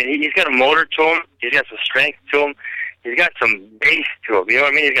 he's got a motor to him. He's got some strength to him. He's got some base to him. You know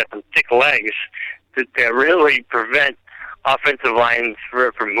what I mean? He's got some thick legs that really prevent offensive lines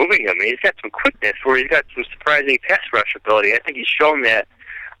from moving him. He's got some quickness where he's got some surprising pass rush ability. I think he's shown that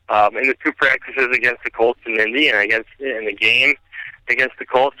in the 2 practices against the Colts and Indy and in the game against the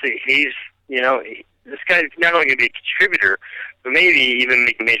Colts. He's, this guy's not only going to be a contributor, but maybe even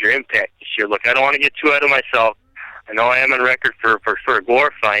make a major impact this year. Look, I don't want to get too ahead of myself. I know I am on record for sort of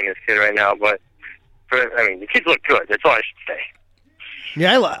glorifying this kid right now, but the kids look good. That's all I should say.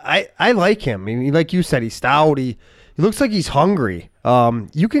 Yeah, I like him. I mean, like you said, he's stout. He looks like he's hungry.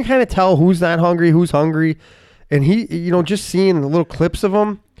 You can kind of tell who's not hungry, who's hungry, and he, just seeing the little clips of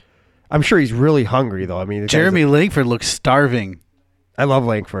him, I'm sure he's really hungry though. I mean, Jeremy Langford looks starving. I love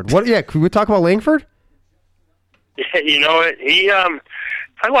Langford. What? Yeah, could we talk about Langford? Yeah, you know what? He talk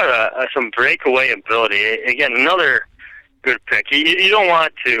about some breakaway ability. Again, another Good pick. You don't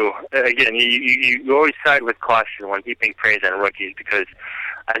want to, again, you always side with caution when heaping praise on rookies, because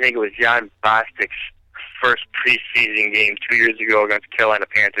I think it was John Bostic's first preseason game 2 years ago against Carolina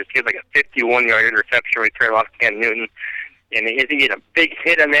Panthers. He had like a 51-yard interception return off Cam Newton, and he had a big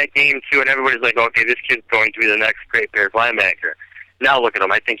hit on that game, too, and everybody's like, okay, this kid's going to be the next great Bears linebacker. Now look at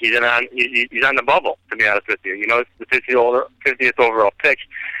him. I think he's on the bubble, to be honest with you. You know, it's the 50th overall pick.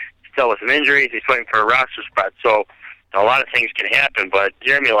 He's still with some injuries. He's fighting for a roster spot, so a lot of things can happen, but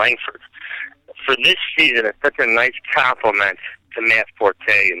Jeremy Langford, for this season, it's such a nice compliment to Matt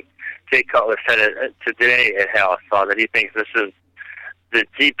Forte. And Jay Cutler said it today at Halifax that he thinks this is the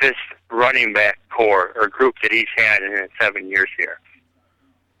deepest running back core or group that he's had in 7 years here.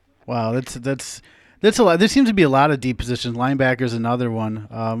 Wow, that's a lot. There seems to be a lot of deep positions. Linebackers, another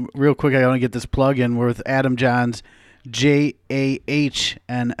one. Real quick, I want to get this plug in. We're with Adam Jahns, Jahns.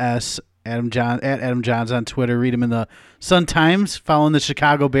 Adam Jahns on Twitter. Read him in the Sun-Times. Following the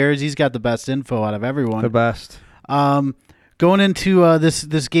Chicago Bears, he's got the best info out of everyone. The best. Going into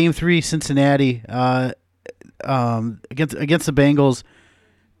this Game 3, Cincinnati against the Bengals.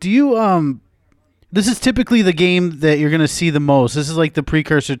 Do you This is typically the game that you're going to see the most. This is like the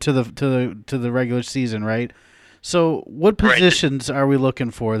precursor to the regular season, right? So, what positions are we looking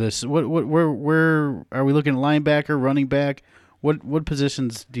for? Where are we looking? Linebacker, running back. What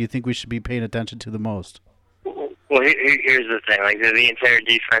positions do you think we should be paying attention to the most? Well, here's the thing. Like the entire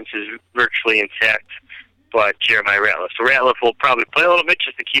defense is virtually intact, but Jeremiah Ratliff. So Ratliff will probably play a little bit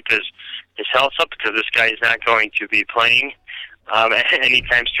just to keep his health up, because this guy is not going to be playing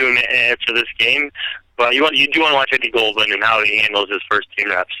anytime soon after this game. But you do want to watch Eddie Goldman and how he handles his first team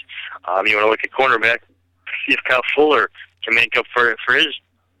reps. You want to look at cornerback, see if Kyle Fuller can make up for his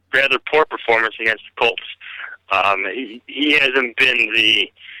rather poor performance against the Colts. He hasn't been the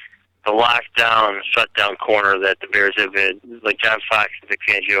lockdown, shutdown corner that the Bears have been, like John Fox and Vic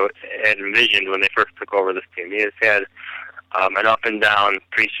Fangio had envisioned when they first took over this team. He has had an up and down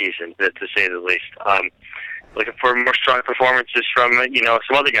preseason, to say the least. Looking for more strong performances from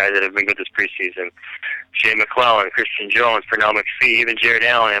some other guys that have been good this preseason. Shea McClellan, Christian Jones, Pernell McPhee, even Jared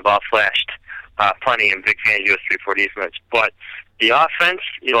Allen have all flashed plenty in Vic Fangio's 3-4 defense. But the offense,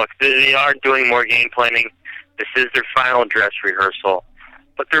 they are doing more game planning. This is their final dress rehearsal,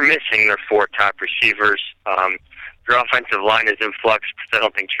 but they're missing their 4 top receivers. Their offensive line is in flux because I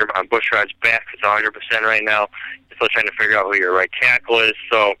don't think Sherman Bushrod's back is 100% right now. They're still trying to figure out who your right tackle is.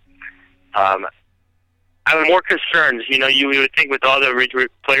 So I'm more concerned. You would think with all the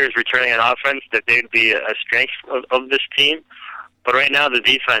players returning on offense that they'd be a strength of this team. But right now the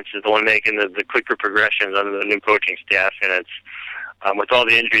defense is the one making the quicker progressions under the new coaching staff, and it's with all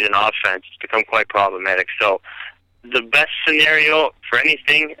the injuries in offense, it's become quite problematic. So the best scenario for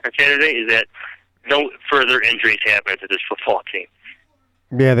anything on Saturday is that no further injuries happen to this football team.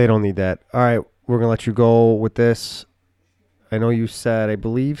 Yeah, they don't need that. All right, we're going to let you go with this. I know you said, I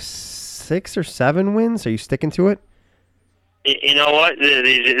believe, 6 or 7 wins. Are you sticking to it? You know what?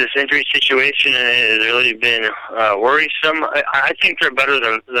 This injury situation has really been worrisome. I think they're better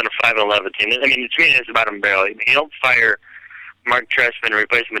than a 5-11 team. I mean, to me, it's about them barely. You don't fire Mark Trestman and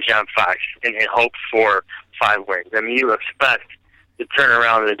replace him with John Fox and hope for 5 wins. I mean, you expect the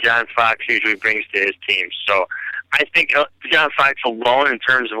turnaround that John Fox usually brings to his team. So I think John Fox alone, in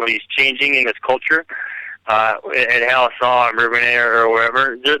terms of what he's changing in his culture at Halifax or Bourbonnais or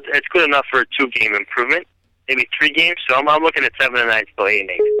wherever, it's good enough for a 2-game improvement, maybe 3 games. So I'm looking at 7-9, still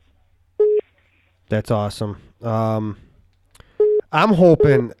 8-8. That's awesome. I'm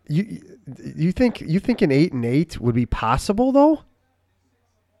hoping you think an 8-8 would be possible though?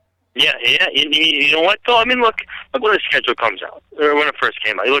 Yeah. You know what though? I mean, look when the schedule comes out, or when it first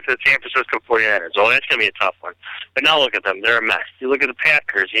came out. You look at the San Francisco 49ers. Oh, that's gonna be a tough one. But now look at them; they're a mess. You look at the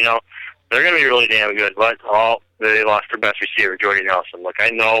Packers. They're gonna be really damn good. But they lost their best receiver, Jordy Nelson. Look, I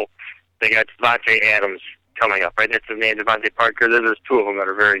know they got Devontae Adams coming up, right? That's his name, Devontae Parker. There's 2 of them that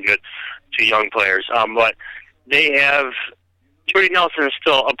are very good, 2 young players. But they have. Jordy Nelson is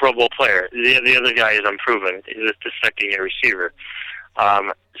still a Pro Bowl player. The other guy is unproven. He's just a second-year receiver.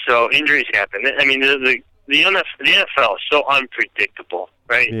 So injuries happen. I mean, the NFL is so unpredictable,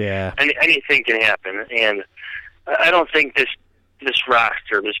 right? Yeah. Anything can happen, and I don't think this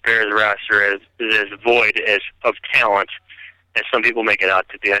roster, this Bears roster, is as void of talent as some people make it out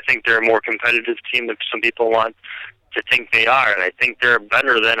to be. I think they're a more competitive team than some people want to think they are, and I think they're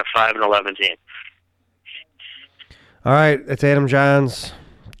better than a 5-11 team. All right, it's Adam Jahns.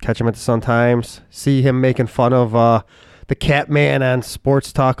 Catch him at the Sun-Times. See him making fun of the Catman on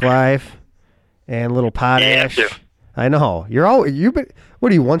Sports Talk Live and Little Potash. Yeah, I know.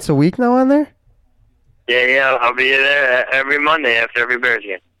 What are you, once a week now on there? Yeah, I'll be there every Monday after every Bears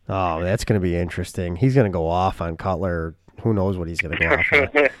game. Oh, that's going to be interesting. He's going to go off on Cutler. Who knows what he's going to go off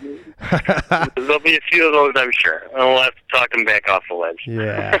on. There'll be a few of those, I'm sure. And we'll have to talk him back off the ledge.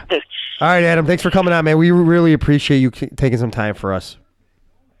 Yeah. All right, Adam. Thanks for coming on, man. We really appreciate you taking some time for us.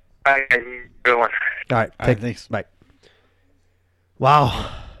 All right, good one. All right. Thanks. Bye.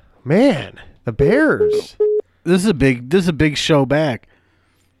 Wow. Man, the Bears. This is a big show back.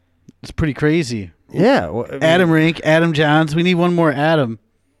 It's pretty crazy. Yeah. Well, I mean, Adam Rink, Adam Jahns. We need one more Adam.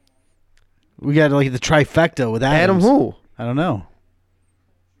 We got like the trifecta with Adams. Adam who? I don't know.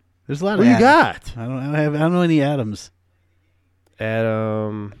 There's a lot Who of you Adams. got? I don't know any Adams.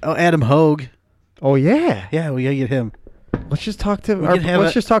 Adam. Oh, Adam Hogue. Oh yeah. Yeah, we gotta get him. Let's just talk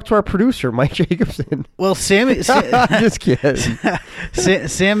to our producer, Mike Jacobson. Well, I'm just kidding.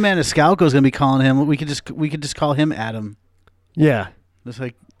 Sam Maniscalco is gonna be calling him. We could just call him Adam. Yeah. Let's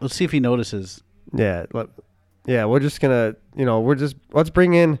see if he notices. Yeah. We're just gonna, let's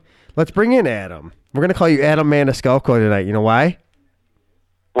bring in Adam. We're gonna call you Adam Maniscalco tonight. You know why?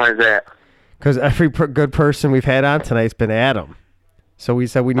 Why is that? Because every good person we've had on tonight's been Adam. So we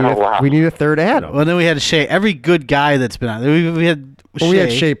said we need a third Adam. Well, then we had Shae. Every good guy that's been on. We had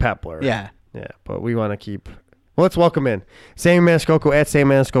Shae Peppler. Yeah. Yeah, but we want to keep. Well, let's welcome in Sammy Maniscalco at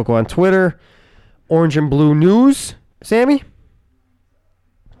Sammy Maniscalco on Twitter. Orange and Blue News. Sammy?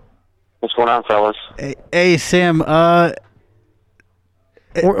 What's going on, fellas? Hey Sam. Orange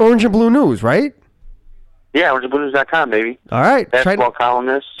and Blue News, right? Yeah, OrangeandBlueNews.com, baby. All right. Basketball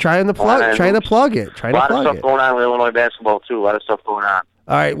columnist. Trying to plug it. A lot of stuff going on with Illinois basketball, too. A lot of stuff going on.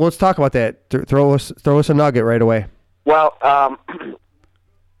 All right, well, let's talk about that. Throw us a nugget right away. Well,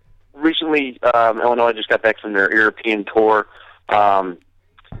 recently, Illinois just got back from their European tour. And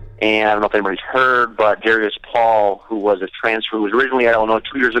I don't know if anybody's heard, but Darius Paul, who was a transfer, who was originally at Illinois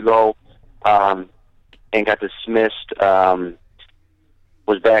 2 years ago and got dismissed,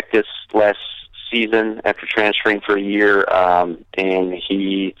 was back this last season after transferring for a year, and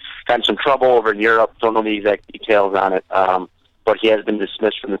he got in some trouble over in Europe. Don't know the exact details on it, but he has been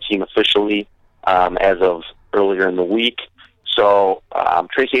dismissed from the team officially as of earlier in the week. So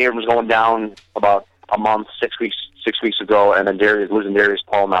Tracy Abrams going down about a month, 6 weeks ago, and then losing Darius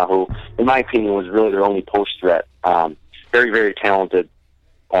Paul now, who, in my opinion, was really their only post threat. Very, very talented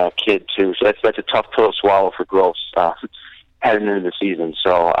kid too. So that's a tough pill to swallow for Gross heading into the season.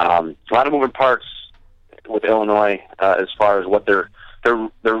 So a lot of moving parts with Illinois as far as what their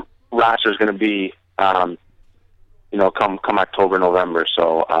roster is going to be. Come October, November.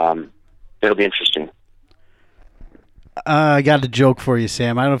 So it'll be interesting. I got a joke for you,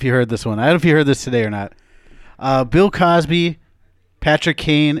 Sam. I don't know if you heard this one. I don't know if you heard this today or not. Bill Cosby, Patrick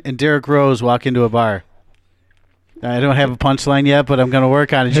Kane, and Derrick Rose walk into a bar. I don't have a punchline yet, but I'm going to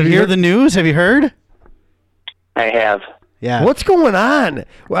work on it. Did you hear the news? Have you heard? I have. Yeah. What's going on?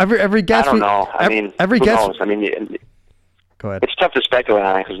 Well, every guest. I don't know. Every who guest. knows? I mean, go ahead. It's tough to speculate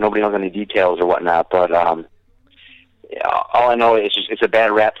on it because nobody knows any details or whatnot. But all I know is it's a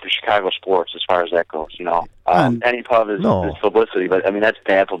bad rap for Chicago sports as far as that goes. Any pub is publicity, but I mean that's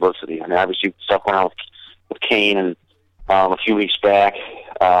bad publicity. I mean, obviously stuff went on with Kane and a few weeks back,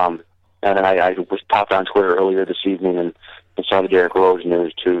 and then I was popped on Twitter earlier this evening and saw the Derrick Rose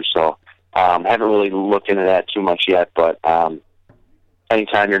news too. So haven't really looked into that too much yet. But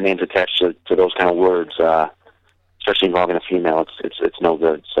anytime your name's attached to those kind of words, especially involving a female, it's no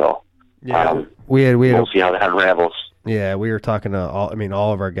good. So yeah, we'll see how that unravels. Yeah, we were talking to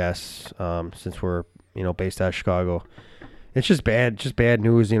all of our guests since we're based out of Chicago. It's just bad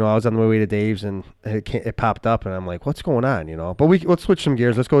news. I was on the way to Dave's and it popped up and I'm like, what's going on? But let's switch some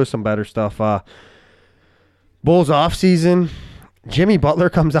gears. Let's go to some better stuff. Bulls off season. Jimmy Butler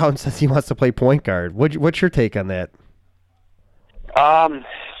comes out and says he wants to play point guard. What's your take on that?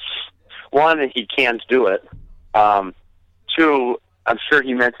 One, he can't do it. Two, I'm sure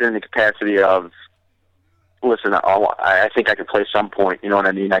he meant it in the capacity of, listen, I think I can play some point. You know what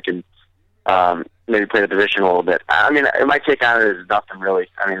I mean? I can maybe play the position a little bit. I mean, my take on it is nothing really.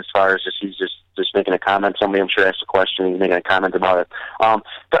 I mean, as far as he's just making a comment. Somebody, I'm sure, asked a question and he's making a comment about it.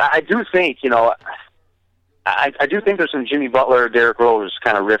 But I do think, I do think there's some Jimmy Butler, Derrick Rose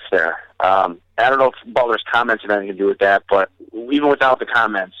kind of riff there. I don't know if Butler's comments have anything to do with that, but even without the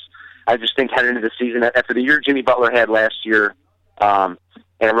comments, I just think heading into the season, after the year Jimmy Butler had last year,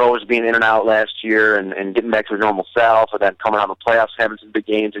 and Rose being in and out last year and getting back to his normal self, and then coming out of the playoffs, having some big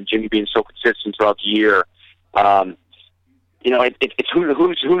games, and Jimmy being so consistent throughout the year, it's who's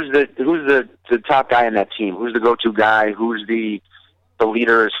the top guy in that team? Who's the go-to guy? Who's the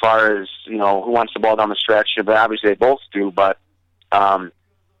leader as far as who wants the ball down the stretch? But obviously they both do. But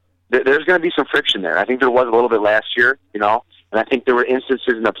there's going to be some friction there. I think there was a little bit last year, and I think there were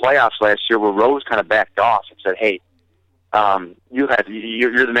instances in the playoffs last year where Rose kind of backed off and said, "Hey, you're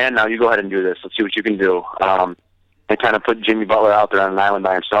the man now. You go ahead and do this. Let's see what you can do." And kind of put Jimmy Butler out there on an island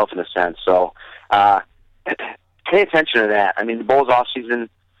by himself in a sense. So pay attention to that. I mean, the Bulls offseason,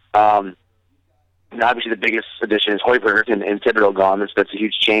 obviously the biggest addition is Hoiberg and Thibodeau gone. That's a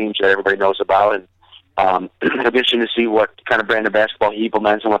huge change that everybody knows about. And it'll be interesting to see what kind of brand of basketball he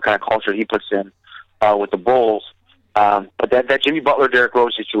implements and what kind of culture he puts in with the Bulls. But that Jimmy Butler-Derrick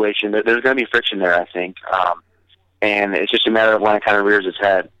Rose situation, there's going to be friction there, I think. And it's just a matter of when it kind of rears its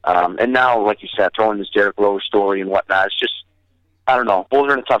head. And now, like you said, throwing this Derrick Rose story and whatnot, it's just, I don't know. Bulls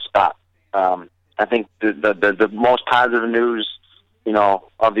are in a tough spot. I think the most positive news,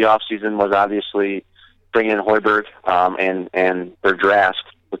 of the offseason was obviously bringing in Hoiberg and their draft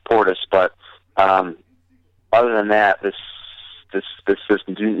with Portis. But other than that, this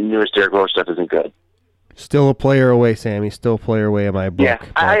newest Derrick Rose stuff isn't good. Still a player away, Sammy. Still a player away in my book. Yeah,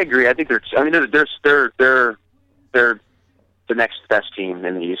 I agree. I think they're the next best team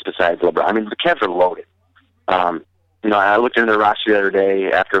in the East besides LeBron. I mean, the Cavs are loaded. I looked into their roster the other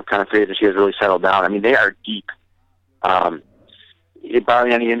day after kind of free agency has really settled down. I mean, they are deep.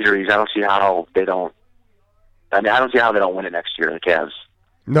 Barring any injuries, I don't see how they don't. I don't see how they don't win it next year. The Cavs.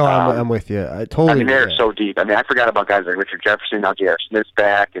 No, I'm with you. I totally. I mean, they're so deep. I mean, I forgot about guys like Richard Jefferson. Now J.R. Smith's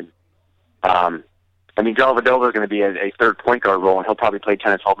back, and Dellavedova is going to be a third point guard role, and he'll probably play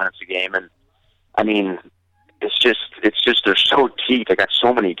 10 or 12 minutes a game. And I mean, it's just they're so deep. They got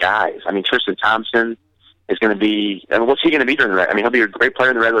so many guys. I mean, Tristan Thompson is going to be. I mean, what's he going to be during the? I mean, he'll be a great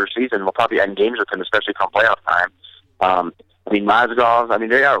player in the regular season. We'll probably end games with him, especially come playoff time. I mean, Maniscalco. I mean,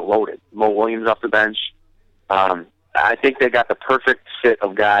 they are loaded. Mo Williams off the bench. I think they got the perfect fit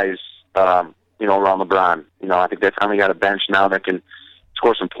of guys. Around LeBron. I think they finally got a bench now that can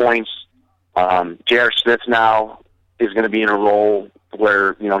score some points. J.R. Smith now is going to be in a role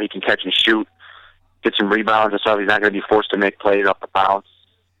where he can catch and shoot, get some rebounds and stuff. He's not going to be forced to make plays off the bounce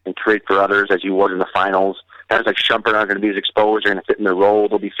and create for others as he was in the finals. Guys like Shumpert aren't going to be as exposed. They're going to fit in their role.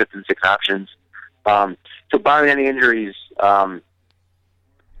 They'll be 5th and 6th options. So barring any injuries, I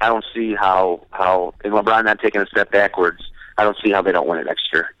don't see how and LeBron not taking a step backwards, I don't see how they don't win it next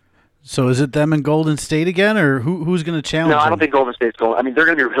year. So is it them and Golden State again, or who's going to challenge them? No, I don't think Golden State's going. I mean, they're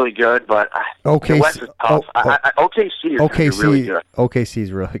going to be really good, but the West is tough. OKC is going to be really good. OKC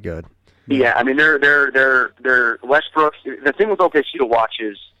is really good. Yeah, I mean, they're Westbrook. The thing with OKC to watch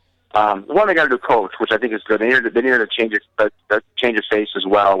is one, they got a new coach, which I think is good. They needed to change his face as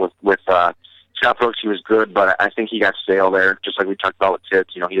well with Scott Brooks. He was good, but I think he got stale there, just like we talked about with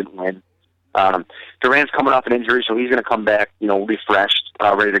Tibbs. He didn't win. Durant's coming off an injury, so he's going to come back, refreshed,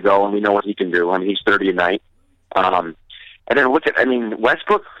 ready to go, and we know what he can do. I mean, he's 30 a night. And then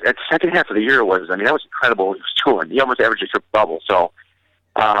Westbrook at the second half of the year that was incredible what he was doing. He almost averaged a triple-double. So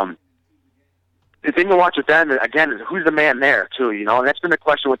the thing to watch with them, again, is who's the man there, too, and that's been the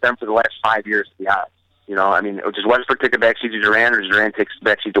question with them for the last 5 years, to be honest. Does Westbrook take a backseat to Durant, or does Durant take a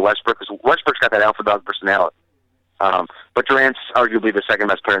backseat to Westbrook? Because Westbrook's got that alpha dog personality. But Durant's arguably the second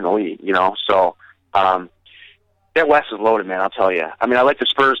best player in the league, So that West is loaded, man, I'll tell you. I mean, I like the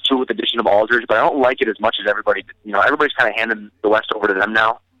Spurs, too, with the addition of Aldridge, but I don't like it as much as everybody. Everybody's kind of handing the West over to them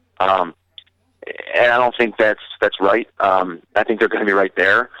now. And I don't think that's right. I think they're going to be right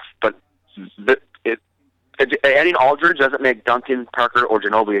there. But adding Aldridge doesn't make Duncan, Parker, or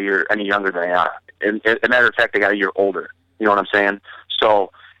Ginobili any younger than they are. As a matter of fact, they got a year older. You know what I'm saying?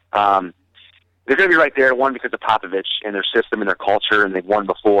 So they're going to be right there, one, because of Popovich and their system and their culture, and they've won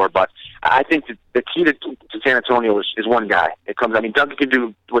before. But I think the key to San Antonio is one guy. Duncan can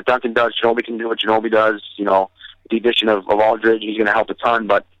do what Duncan does. Ginobili can do what Ginobili does. The addition of Aldridge, he's going to help a ton.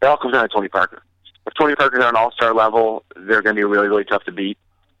 But it all comes down to Tony Parker. If Tony Parker's at an all-star level, they're going to be really, really tough to beat.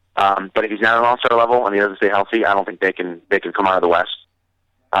 But if he's not at an all-star level and he doesn't stay healthy, I don't think they can come out of the West.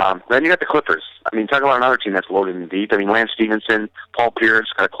 Then you got the Clippers. Talk about another team that's loaded and deep. Lance Stevenson, Paul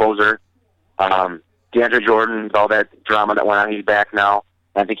Pierce, got a closer. DeAndre Jordan, with all that drama that went on, he's back now.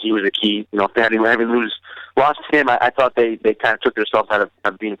 I think he was the key. If they having lost him, I thought they kind of took themselves out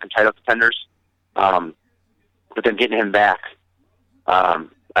of being title contenders. But then getting him back,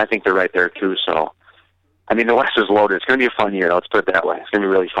 I think they're right there too. So, the West is loaded. It's going to be a fun year. Let's put it that way. It's going to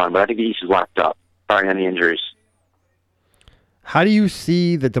be really fun. But I think the East is locked up, barring any injuries. How do you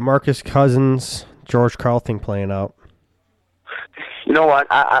see the DeMarcus Cousins, George Karl thing playing out? You know what?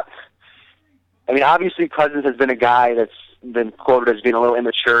 Obviously Cousins has been a guy that's been quoted as being a little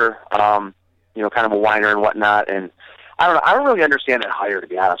immature, kind of a whiner and whatnot. And I don't know. I don't really understand that hire, to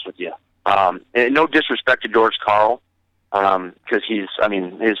be honest with you. And no disrespect to George Karl, because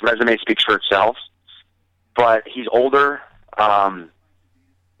his resume speaks for itself. But he's older.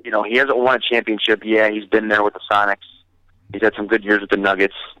 He hasn't won a championship. Yeah, he's been there with the Sonics. He's had some good years with the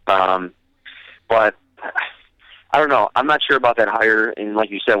Nuggets. But I don't know. I'm not sure about that hire. And like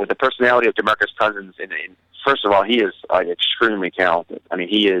you said, with the personality of DeMarcus Cousins, and first of all, he is extremely talented. I mean,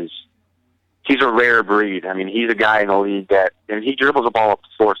 he's a rare breed. I mean, he's a guy in the league that, and he dribbles the ball up the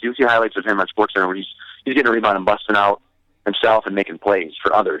floor. So you see highlights of him on SportsCenter where he's getting a rebound and busting out himself and making plays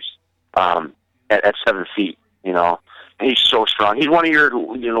for others at 7 feet. And he's so strong. He's one of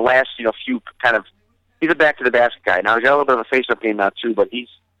your last few kind of. He's a back to the basket guy. Now he's got a little bit of a face-up game now too, but he's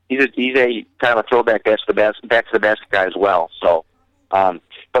a kind of a throwback back to the basket guy as well. So, but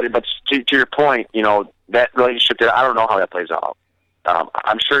to your point, that relationship there, I don't know how that plays out.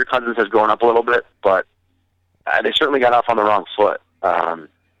 I'm sure Cousins has grown up a little bit, but they certainly got off on the wrong foot.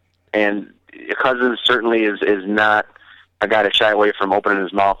 And Cousins certainly is not a guy to shy away from opening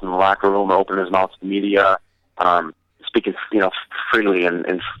his mouth in the locker room or opening his mouth to the media, speaking freely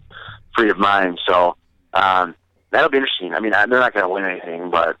and free of mind. So that'll be interesting. I mean, they're not going to win anything,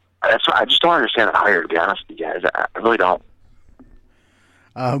 but I just don't understand the hire, to be honest with you guys. I really don't.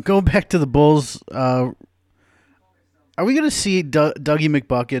 Going back to the Bulls, are we going to see Dougie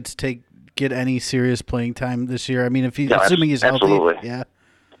McBuckets get any serious playing time this year? I mean, assuming he's absolutely. Healthy, yeah.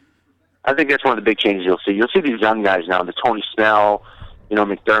 I think that's one of the big changes you'll see. You'll see these young guys now, the Tony Snell,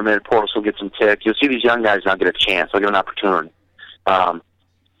 McDermott, Portis will get some tick. You'll see these young guys now get a chance. They'll get an opportunity. And,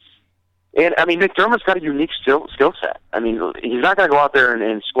 I mean, McDermott's got a unique skill set. I mean, he's not going to go out there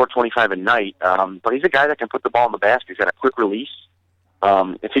and score 25 a night, but he's a guy that can put the ball in the basket. He's got a quick release.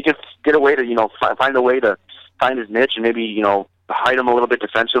 If he can get a way to, find a way to find his niche and maybe, hide him a little bit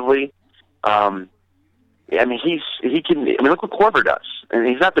defensively, I mean, he can. I mean, look what Korver does. And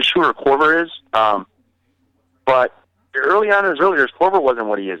he's not the shooter Korver is, but early on in his early years, Korver wasn't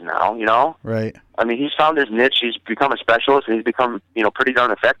what he is now. Right. I mean, he's found his niche. He's become a specialist, and he's become pretty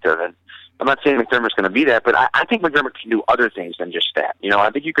darn effective. And I'm not saying McDermott's going to be that, but I think McDermott can do other things than just that.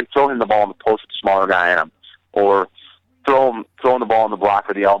 I think you can throw him the ball in the post with a smaller guy in him, or throw him the ball in the block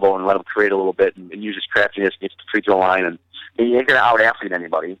or the elbow and let him create a little bit and use his craftiness against the free throw line. And he ain't going to out-athlete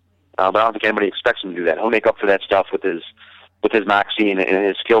anybody. But I don't think anybody expects him to do that. He'll make up for that stuff with his moxie and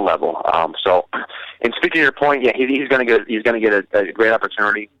his skill level. So, and speaking to your point, yeah, he's going to get a great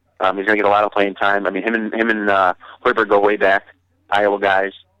opportunity. He's going to get a lot of playing time. I mean, him and Hoiberg go way back, Iowa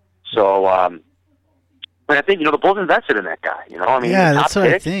guys. So, but I think the Bulls invested in that guy. I mean, yeah, that's what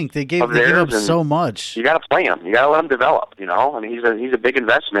I think. They gave up so much. You got to play him. You got to let him develop. I mean, he's a big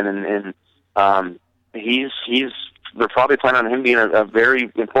investment, and they're probably planning on him being a very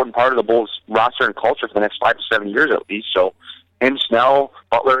important part of the Bulls roster and culture for the next 5 to 7 years at least. So him, Snell,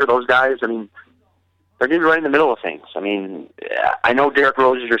 Butler, those guys, I mean, they're getting right in the middle of things. I mean, I know Derrick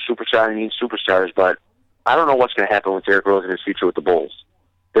Rose is your superstar and he needs superstars, but I don't know what's going to happen with Derrick Rose in his future with the Bulls.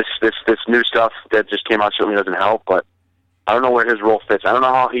 This new stuff that just came out certainly doesn't help, but I don't know where his role fits. I don't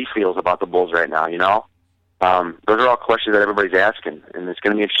know how he feels about the Bulls right now, Those are all questions that everybody's asking, and it's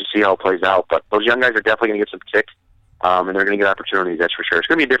going to be interesting to see how it plays out. But those young guys are definitely going to get some kick. And they're going to get opportunities, that's for sure. It's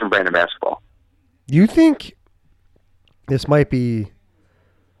going to be a different brand of basketball. You think this might be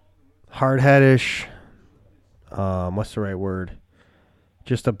hard-headish? What's the right word?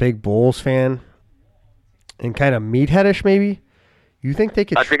 Just a big Bulls fan? And kind of meatheadish, maybe? You think they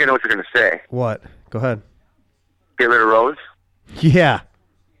could... I think I know what you're going to say. What? Go ahead. Get rid of Rose? Yeah.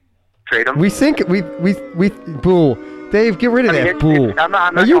 Trade him? We think... We Boo. Dave, get rid of that bull. I'm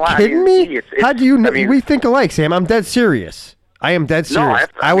not Are you kidding me? It's, how do you know? We think alike, Sam. I'm dead serious. I am dead serious.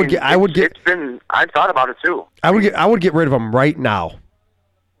 No, I would get. I've thought about it too. I would get rid of him right now.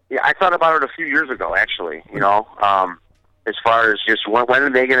 Yeah, I thought about it a few years ago, actually. As far as just when are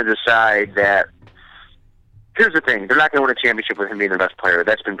they going to decide that? Here's the thing: they're not going to win a championship with him being the best player.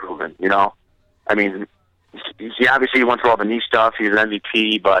 That's been proven. I mean, obviously he went through all the knee stuff. He's an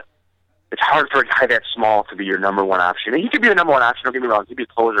MVP, but it's hard for a guy that small to be your number one option. And he could be the number one option, don't get me wrong, he could be a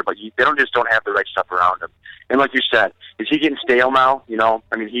closer, but they don't have the right stuff around him. And like you said, is he getting stale now?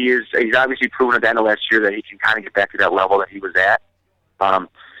 I mean, he's obviously proven at the end of last year that he can kind of get back to that level that he was at.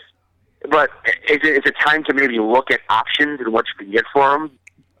 But is it time to maybe look at options and what you can get for him?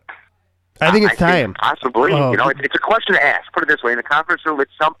 I think it's time. Possibly. It's a question to ask. Put it this way. In the conference room,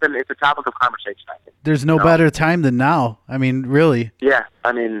 it's a topic of conversation, I think. There's no better time than now. I mean, really. Yeah,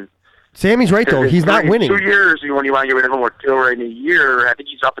 I mean... Sammy's right, though. He's not winning. 2 years, when you want to get rid of him, or in a year, I think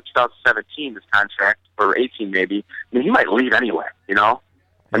he's up in 2017, this contract, or 18 maybe. I mean, he might leave anyway, I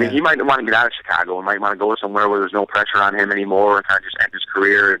mean, he might want to get out of Chicago and might want to go somewhere where there's no pressure on him anymore and kind of just end his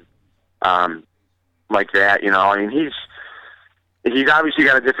career and like that, I mean, he's obviously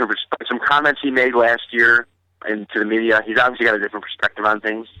got a different perspective. Some comments he made last year to the media, he's obviously got a different perspective on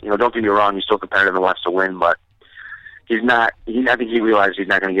things. Don't get me wrong, he's still competitive and wants to win, but he's not. I think he realized he's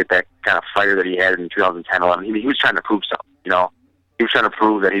not going to get that kind of fire that he had in 2010, 11. He was trying to prove something. He was trying to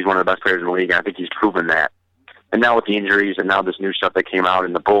prove that he's one of the best players in the league, and I think he's proven that. And now with the injuries and now this new stuff that came out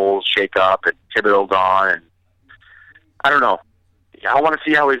and the Bulls shake up and Thibodeau gone, and I don't know. I want to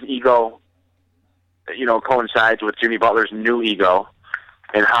see how his ego, coincides with Jimmy Butler's new ego,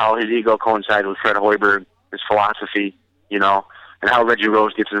 and how his ego coincides with Fred Hoiberg, his philosophy, and how Reggie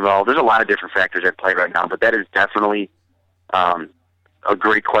Rose gets involved. There's a lot of different factors at play right now, but that is definitely a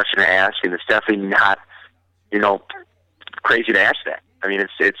great question to ask, and it's definitely not, crazy to ask that. I mean,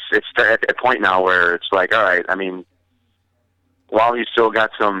 it's at a point now where it's like, all right, I mean, while he's still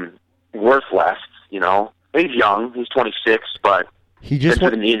got some worth left, he's young, he's 26, but he just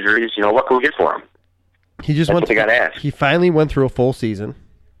with the injuries, what can we get for him? He just That's went. What they got to ask. He finally went through a full season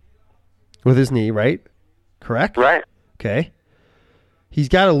with his knee, right? Correct. Right. Okay. He's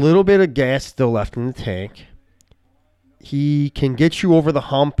got a little bit of gas still left in the tank. He can get you over the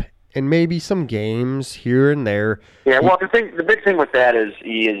hump in maybe some games here and there. Yeah. Well, the big thing with that is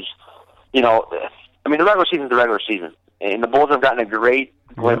he is, the regular season is the regular season, and the Bulls have gotten a great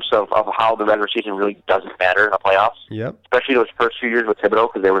glimpse of how the regular season really doesn't matter in the playoffs. Yep. Especially those first few years with Thibodeau,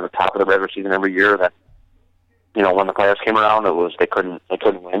 because they were the top of the regular season every year. That when the playoffs came around, they couldn't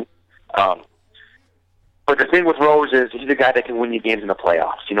win. But the thing with Rose is he's a guy that can win you games in the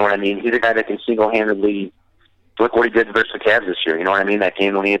playoffs. You know what I mean? He's a guy that can single-handedly look what he did versus the Cavs this year. You know what I mean? That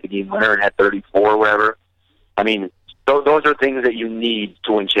game when he hit the game winner and had 34 or whatever. I mean, those are things that you need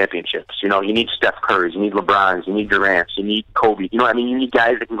to win championships. You need Steph Curry's, you need LeBron's, you need Durant's, you need Kobe. You know what I mean? You need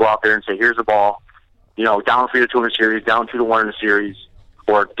guys that can go out there and say, here's the ball, down 3-2 in the series, down 2-1 in the series,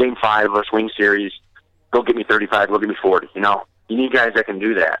 or Game 5 or swing series, go get me 35, go get me 40. You need guys that can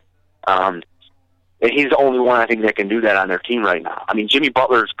do that. And he's the only one, I think, that can do that on their team right now. I mean, Jimmy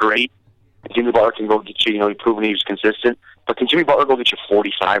Butler is great. Jimmy Butler can go get you, he's proven he's consistent. But can Jimmy Butler go get you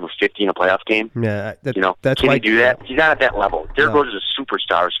 45 or 50 in a playoff game? Yeah, that's can he do that? He's not at that level. Derrick Rose is a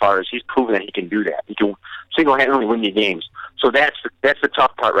superstar as far as he's proven that he can do that. He can single-handedly win you games. So that's the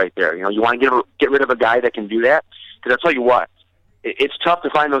tough part right there. You want to get rid of a guy that can do that? Because I'll tell you what, it's tough to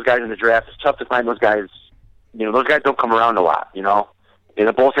find those guys in the draft. It's tough to find those guys. Those guys don't come around a lot, And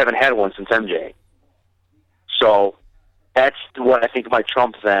the Bulls haven't had one since MJ. So that's what I think might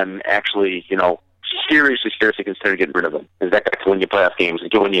trump them actually, seriously consider getting rid of him. Is that guy can win you playoff games and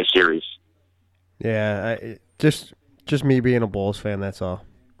can win you a series? Yeah, just me being a Bulls fan, that's all.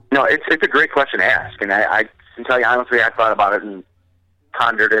 No, it's a great question to ask, and I can tell you honestly, I thought about it and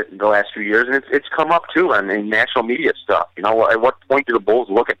pondered it in the last few years, and it's come up too in national media stuff. At what point do the Bulls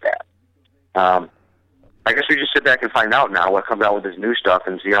look at that? I guess we just sit back and find out now what comes out with this new stuff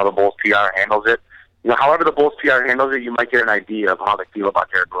and see how the Bulls PR handles it. However the Bulls PR handles it, you might get an idea of how they feel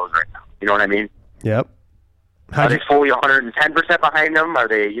about Derrick Rose right now. You know what I mean? Yep. Are they fully 110% behind them? Are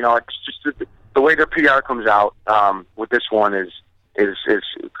they, it's just the way their PR comes out with this one is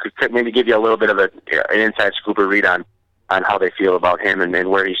could maybe give you a little bit of an inside scoop or read on how they feel about him and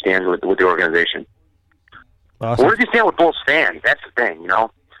where he stands with the organization. Awesome. Where does he stand with Bulls fans? That's the thing,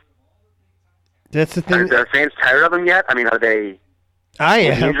 That's the thing. Are fans tired of him yet? I mean, are they... I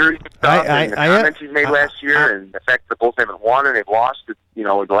am. Injury stuff and the comments he's made last year and the fact that the Bulls haven't won and they've lost, the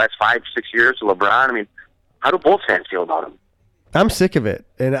last 5-6 years to LeBron. I mean, how do Bulls fans feel about him? I'm sick of it.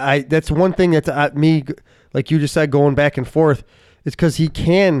 And that's one thing that's me, like you just said, going back and forth, is because he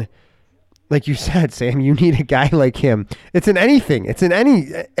can, like you said, Sam, you need a guy like him. It's in anything. It's at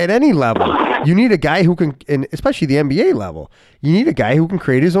any level. You need a guy who can, and especially the NBA level, you need a guy who can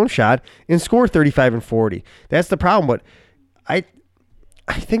create his own shot and score 35 and 40. That's the problem. But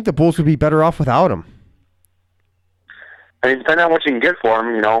I think the Bulls would be better off without him. I mean, depending on what you can get for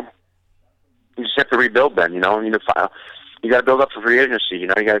him, you just have to rebuild then, you got to build up for free agency, you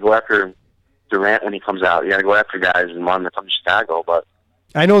got to go after Durant when he comes out. You got to go after guys and want them to come to Chicago, but...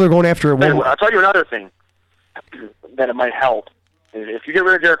 I know they're going after it. I'll tell you another thing that it might help. If you get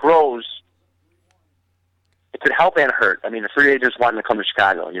rid of Derrick Rose, it could help and hurt. I mean, the free agents wanting to come to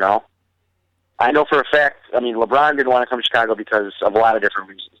Chicago, I know for a fact, LeBron didn't want to come to Chicago because of a lot of different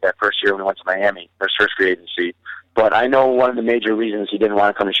reasons that first year when he went to Miami, his first free agency. But I know one of the major reasons he didn't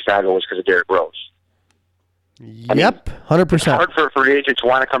want to come to Chicago was because of Derrick Rose. Yep, 100%. It's hard for a free agent to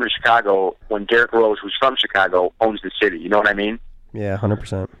want to come to Chicago when Derrick Rose, who's from Chicago, owns the city. You know what I mean? Yeah,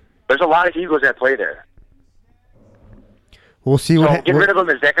 100%. There's a lot of egos that play there. We'll see get rid of him.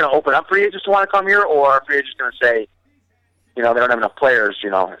 Is that going to open up free agents to want to come here, or are free agents going to say, They don't have enough players.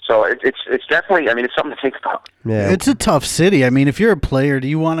 So it's definitely. I mean, it's something to think about. Yeah. It's a tough city. I mean, if you're a player, do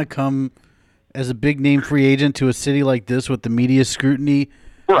you want to come as a big name free agent to a city like this with the media scrutiny?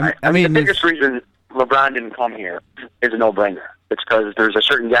 Right. I mean, the biggest reason LeBron didn't come here is a no-brainer. It's because there's a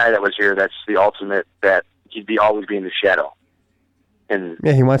certain guy that was here that's the ultimate, that he'd always be in the shadow. And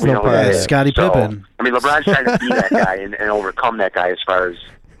Yeah, he wants no part of it. Scottie Pippen. I mean, LeBron's trying to be that guy and overcome that guy as far as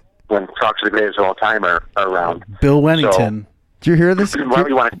when talks of the greatest of all time are around. Bill Wennington. Do you hear this? Why do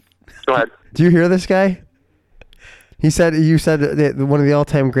you want to? Go ahead. Do you hear this guy? You said that one of the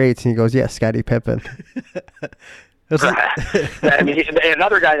all-time greats, and he goes, "Yeah, Scottie Pippen." I mean,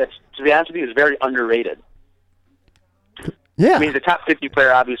 another guy that's, to be honest with you, is very underrated. Yeah, I mean, he's a top 50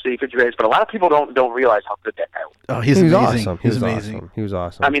 player, obviously, 50 greatest, but a lot of people don't realize how good that guy was. Oh, he's he was amazing. awesome. He's amazing. He was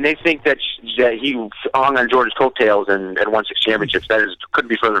awesome. I mean, they think that he hung on George's coattails and won 6 championships. That couldn't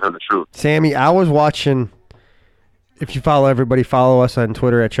be further from the truth. Sammy, I was watching. If you follow everybody, follow us on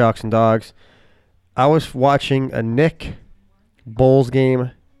Twitter at Chalks and Dogs. I was watching a Nick Bulls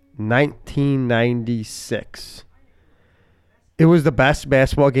game, 1996. It was the best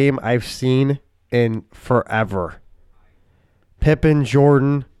basketball game I've seen in forever. Pippen,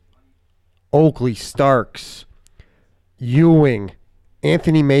 Jordan, Oakley, Starks, Ewing,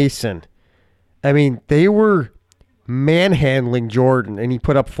 Anthony Mason. I mean, they were manhandling Jordan, and he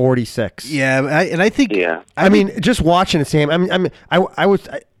put up 46. Yeah, I think. Yeah. I mean, just watching it, Sam. I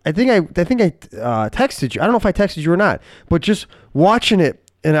think I texted you. I don't know if I texted you or not, but just watching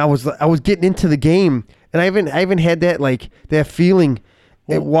it, and I was getting into the game, and I haven't had that feeling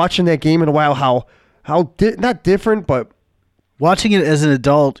watching that game in a while. How not different, but watching it as an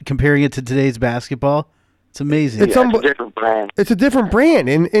adult, comparing it to today's basketball, it's amazing. It's a different brand. It's a different brand,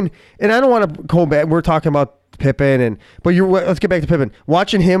 and I don't want to go back. We're talking about Pippen, let's get back to Pippen.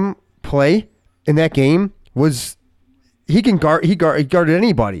 Watching him play in that game was he guarded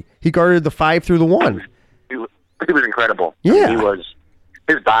anybody. He guarded the 5 through the 1. He was incredible. Yeah, he was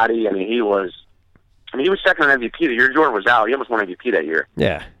his body. I mean, he was second on MVP the year Jordan was out. He almost won MVP that year.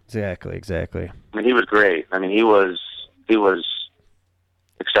 Yeah, exactly. I mean, he was great. I mean, he was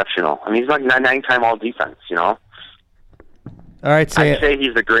exceptional. I mean, he's like 9-time all defense. All right, I'd say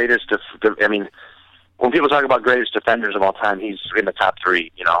he's the greatest. I mean, when people talk about greatest defenders of all time, he's in the top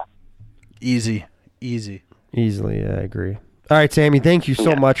 3. Easily. Yeah, I agree. All right, Sammy, thank you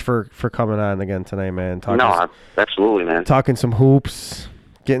so much for coming on again tonight, man. Absolutely, man. Talking some hoops,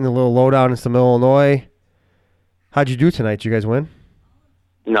 getting a little lowdown in some Illinois. How'd you do tonight? Did you guys win?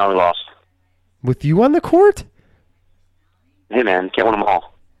 No, we lost. With you on the court? Hey, man, can't win them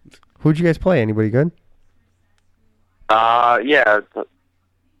all. Who'd you guys play? Anybody good? Yeah, a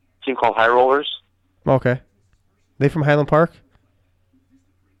team called High Rollers. Okay. They from Highland Park?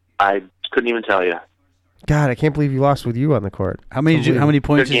 I couldn't even tell you. God, I can't believe you lost with you on the court. How many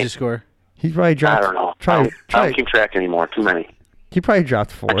points did you score? He probably dropped. I don't know. I don't keep track anymore. Too many. He probably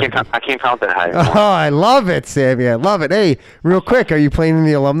dropped 4. I can't count that high. Oh, I love it, Sammy. I love it. Hey, real quick, are you playing in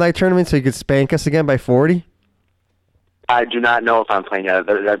the alumni tournament so you could spank us again by 40? I do not know if I'm playing yet.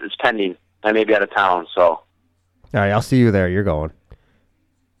 It's pending. I may be out of town, so. All right, I'll see you there. You're going.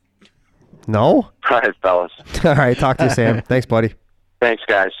 No? All right, fellas. All right, talk to you, Sam. Thanks, buddy. Thanks,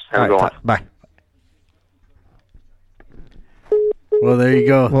 guys. Have a good one. Bye. Well, there you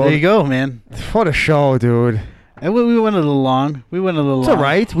go. There you go, man. What a show, dude. And we went a little long. It's all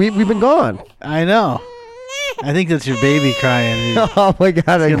right. We've been gone. I know. I think that's your baby crying. Oh, my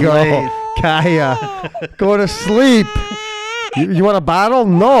God. I go. Late. Kaya, go to sleep. You want a bottle?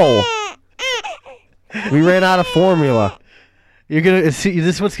 No. We ran out of formula. You're gonna see.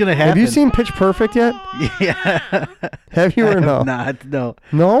 This is what's gonna happen. Have you seen Pitch Perfect yet? Yeah. Have you or no? Not. No.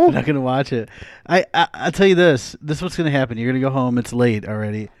 No. I'm not gonna watch it. I'll tell you this. This is what's gonna happen. You're gonna go home. It's late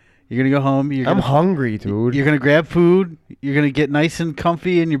already. You're gonna go home. I'm hungry, dude. You're gonna grab food. You're gonna get nice and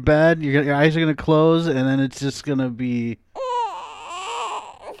comfy in your bed. Your eyes are gonna close, and then it's just gonna be.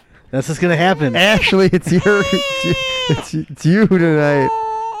 That's what's gonna happen. Actually, it's you tonight.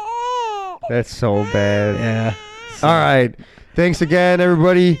 That's so bad. Yeah. All right. Thanks again,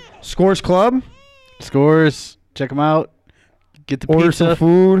 everybody. Scores Club. Scores. Check them out. Get the Order pizza. some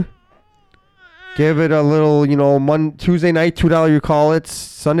food. Give it a little, Tuesday night, $2 you call it.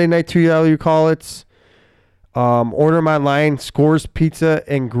 Sunday night, $2 you call it. Order them online,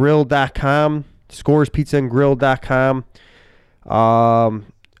 scorespizzaandgrill.com. Scorespizzaandgrill.com.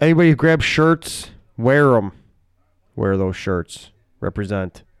 Anybody who grabs shirts, wear them. Wear those shirts.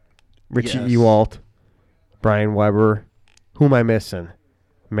 Represent. Richie Ewalt, Brian Weber. Who am I missing?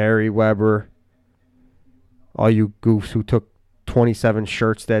 Mary Weber. All you goofs who took 27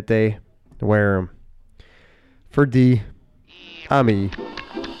 shirts that day, wear them. For D, Ami.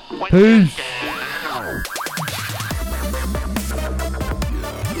 Peace.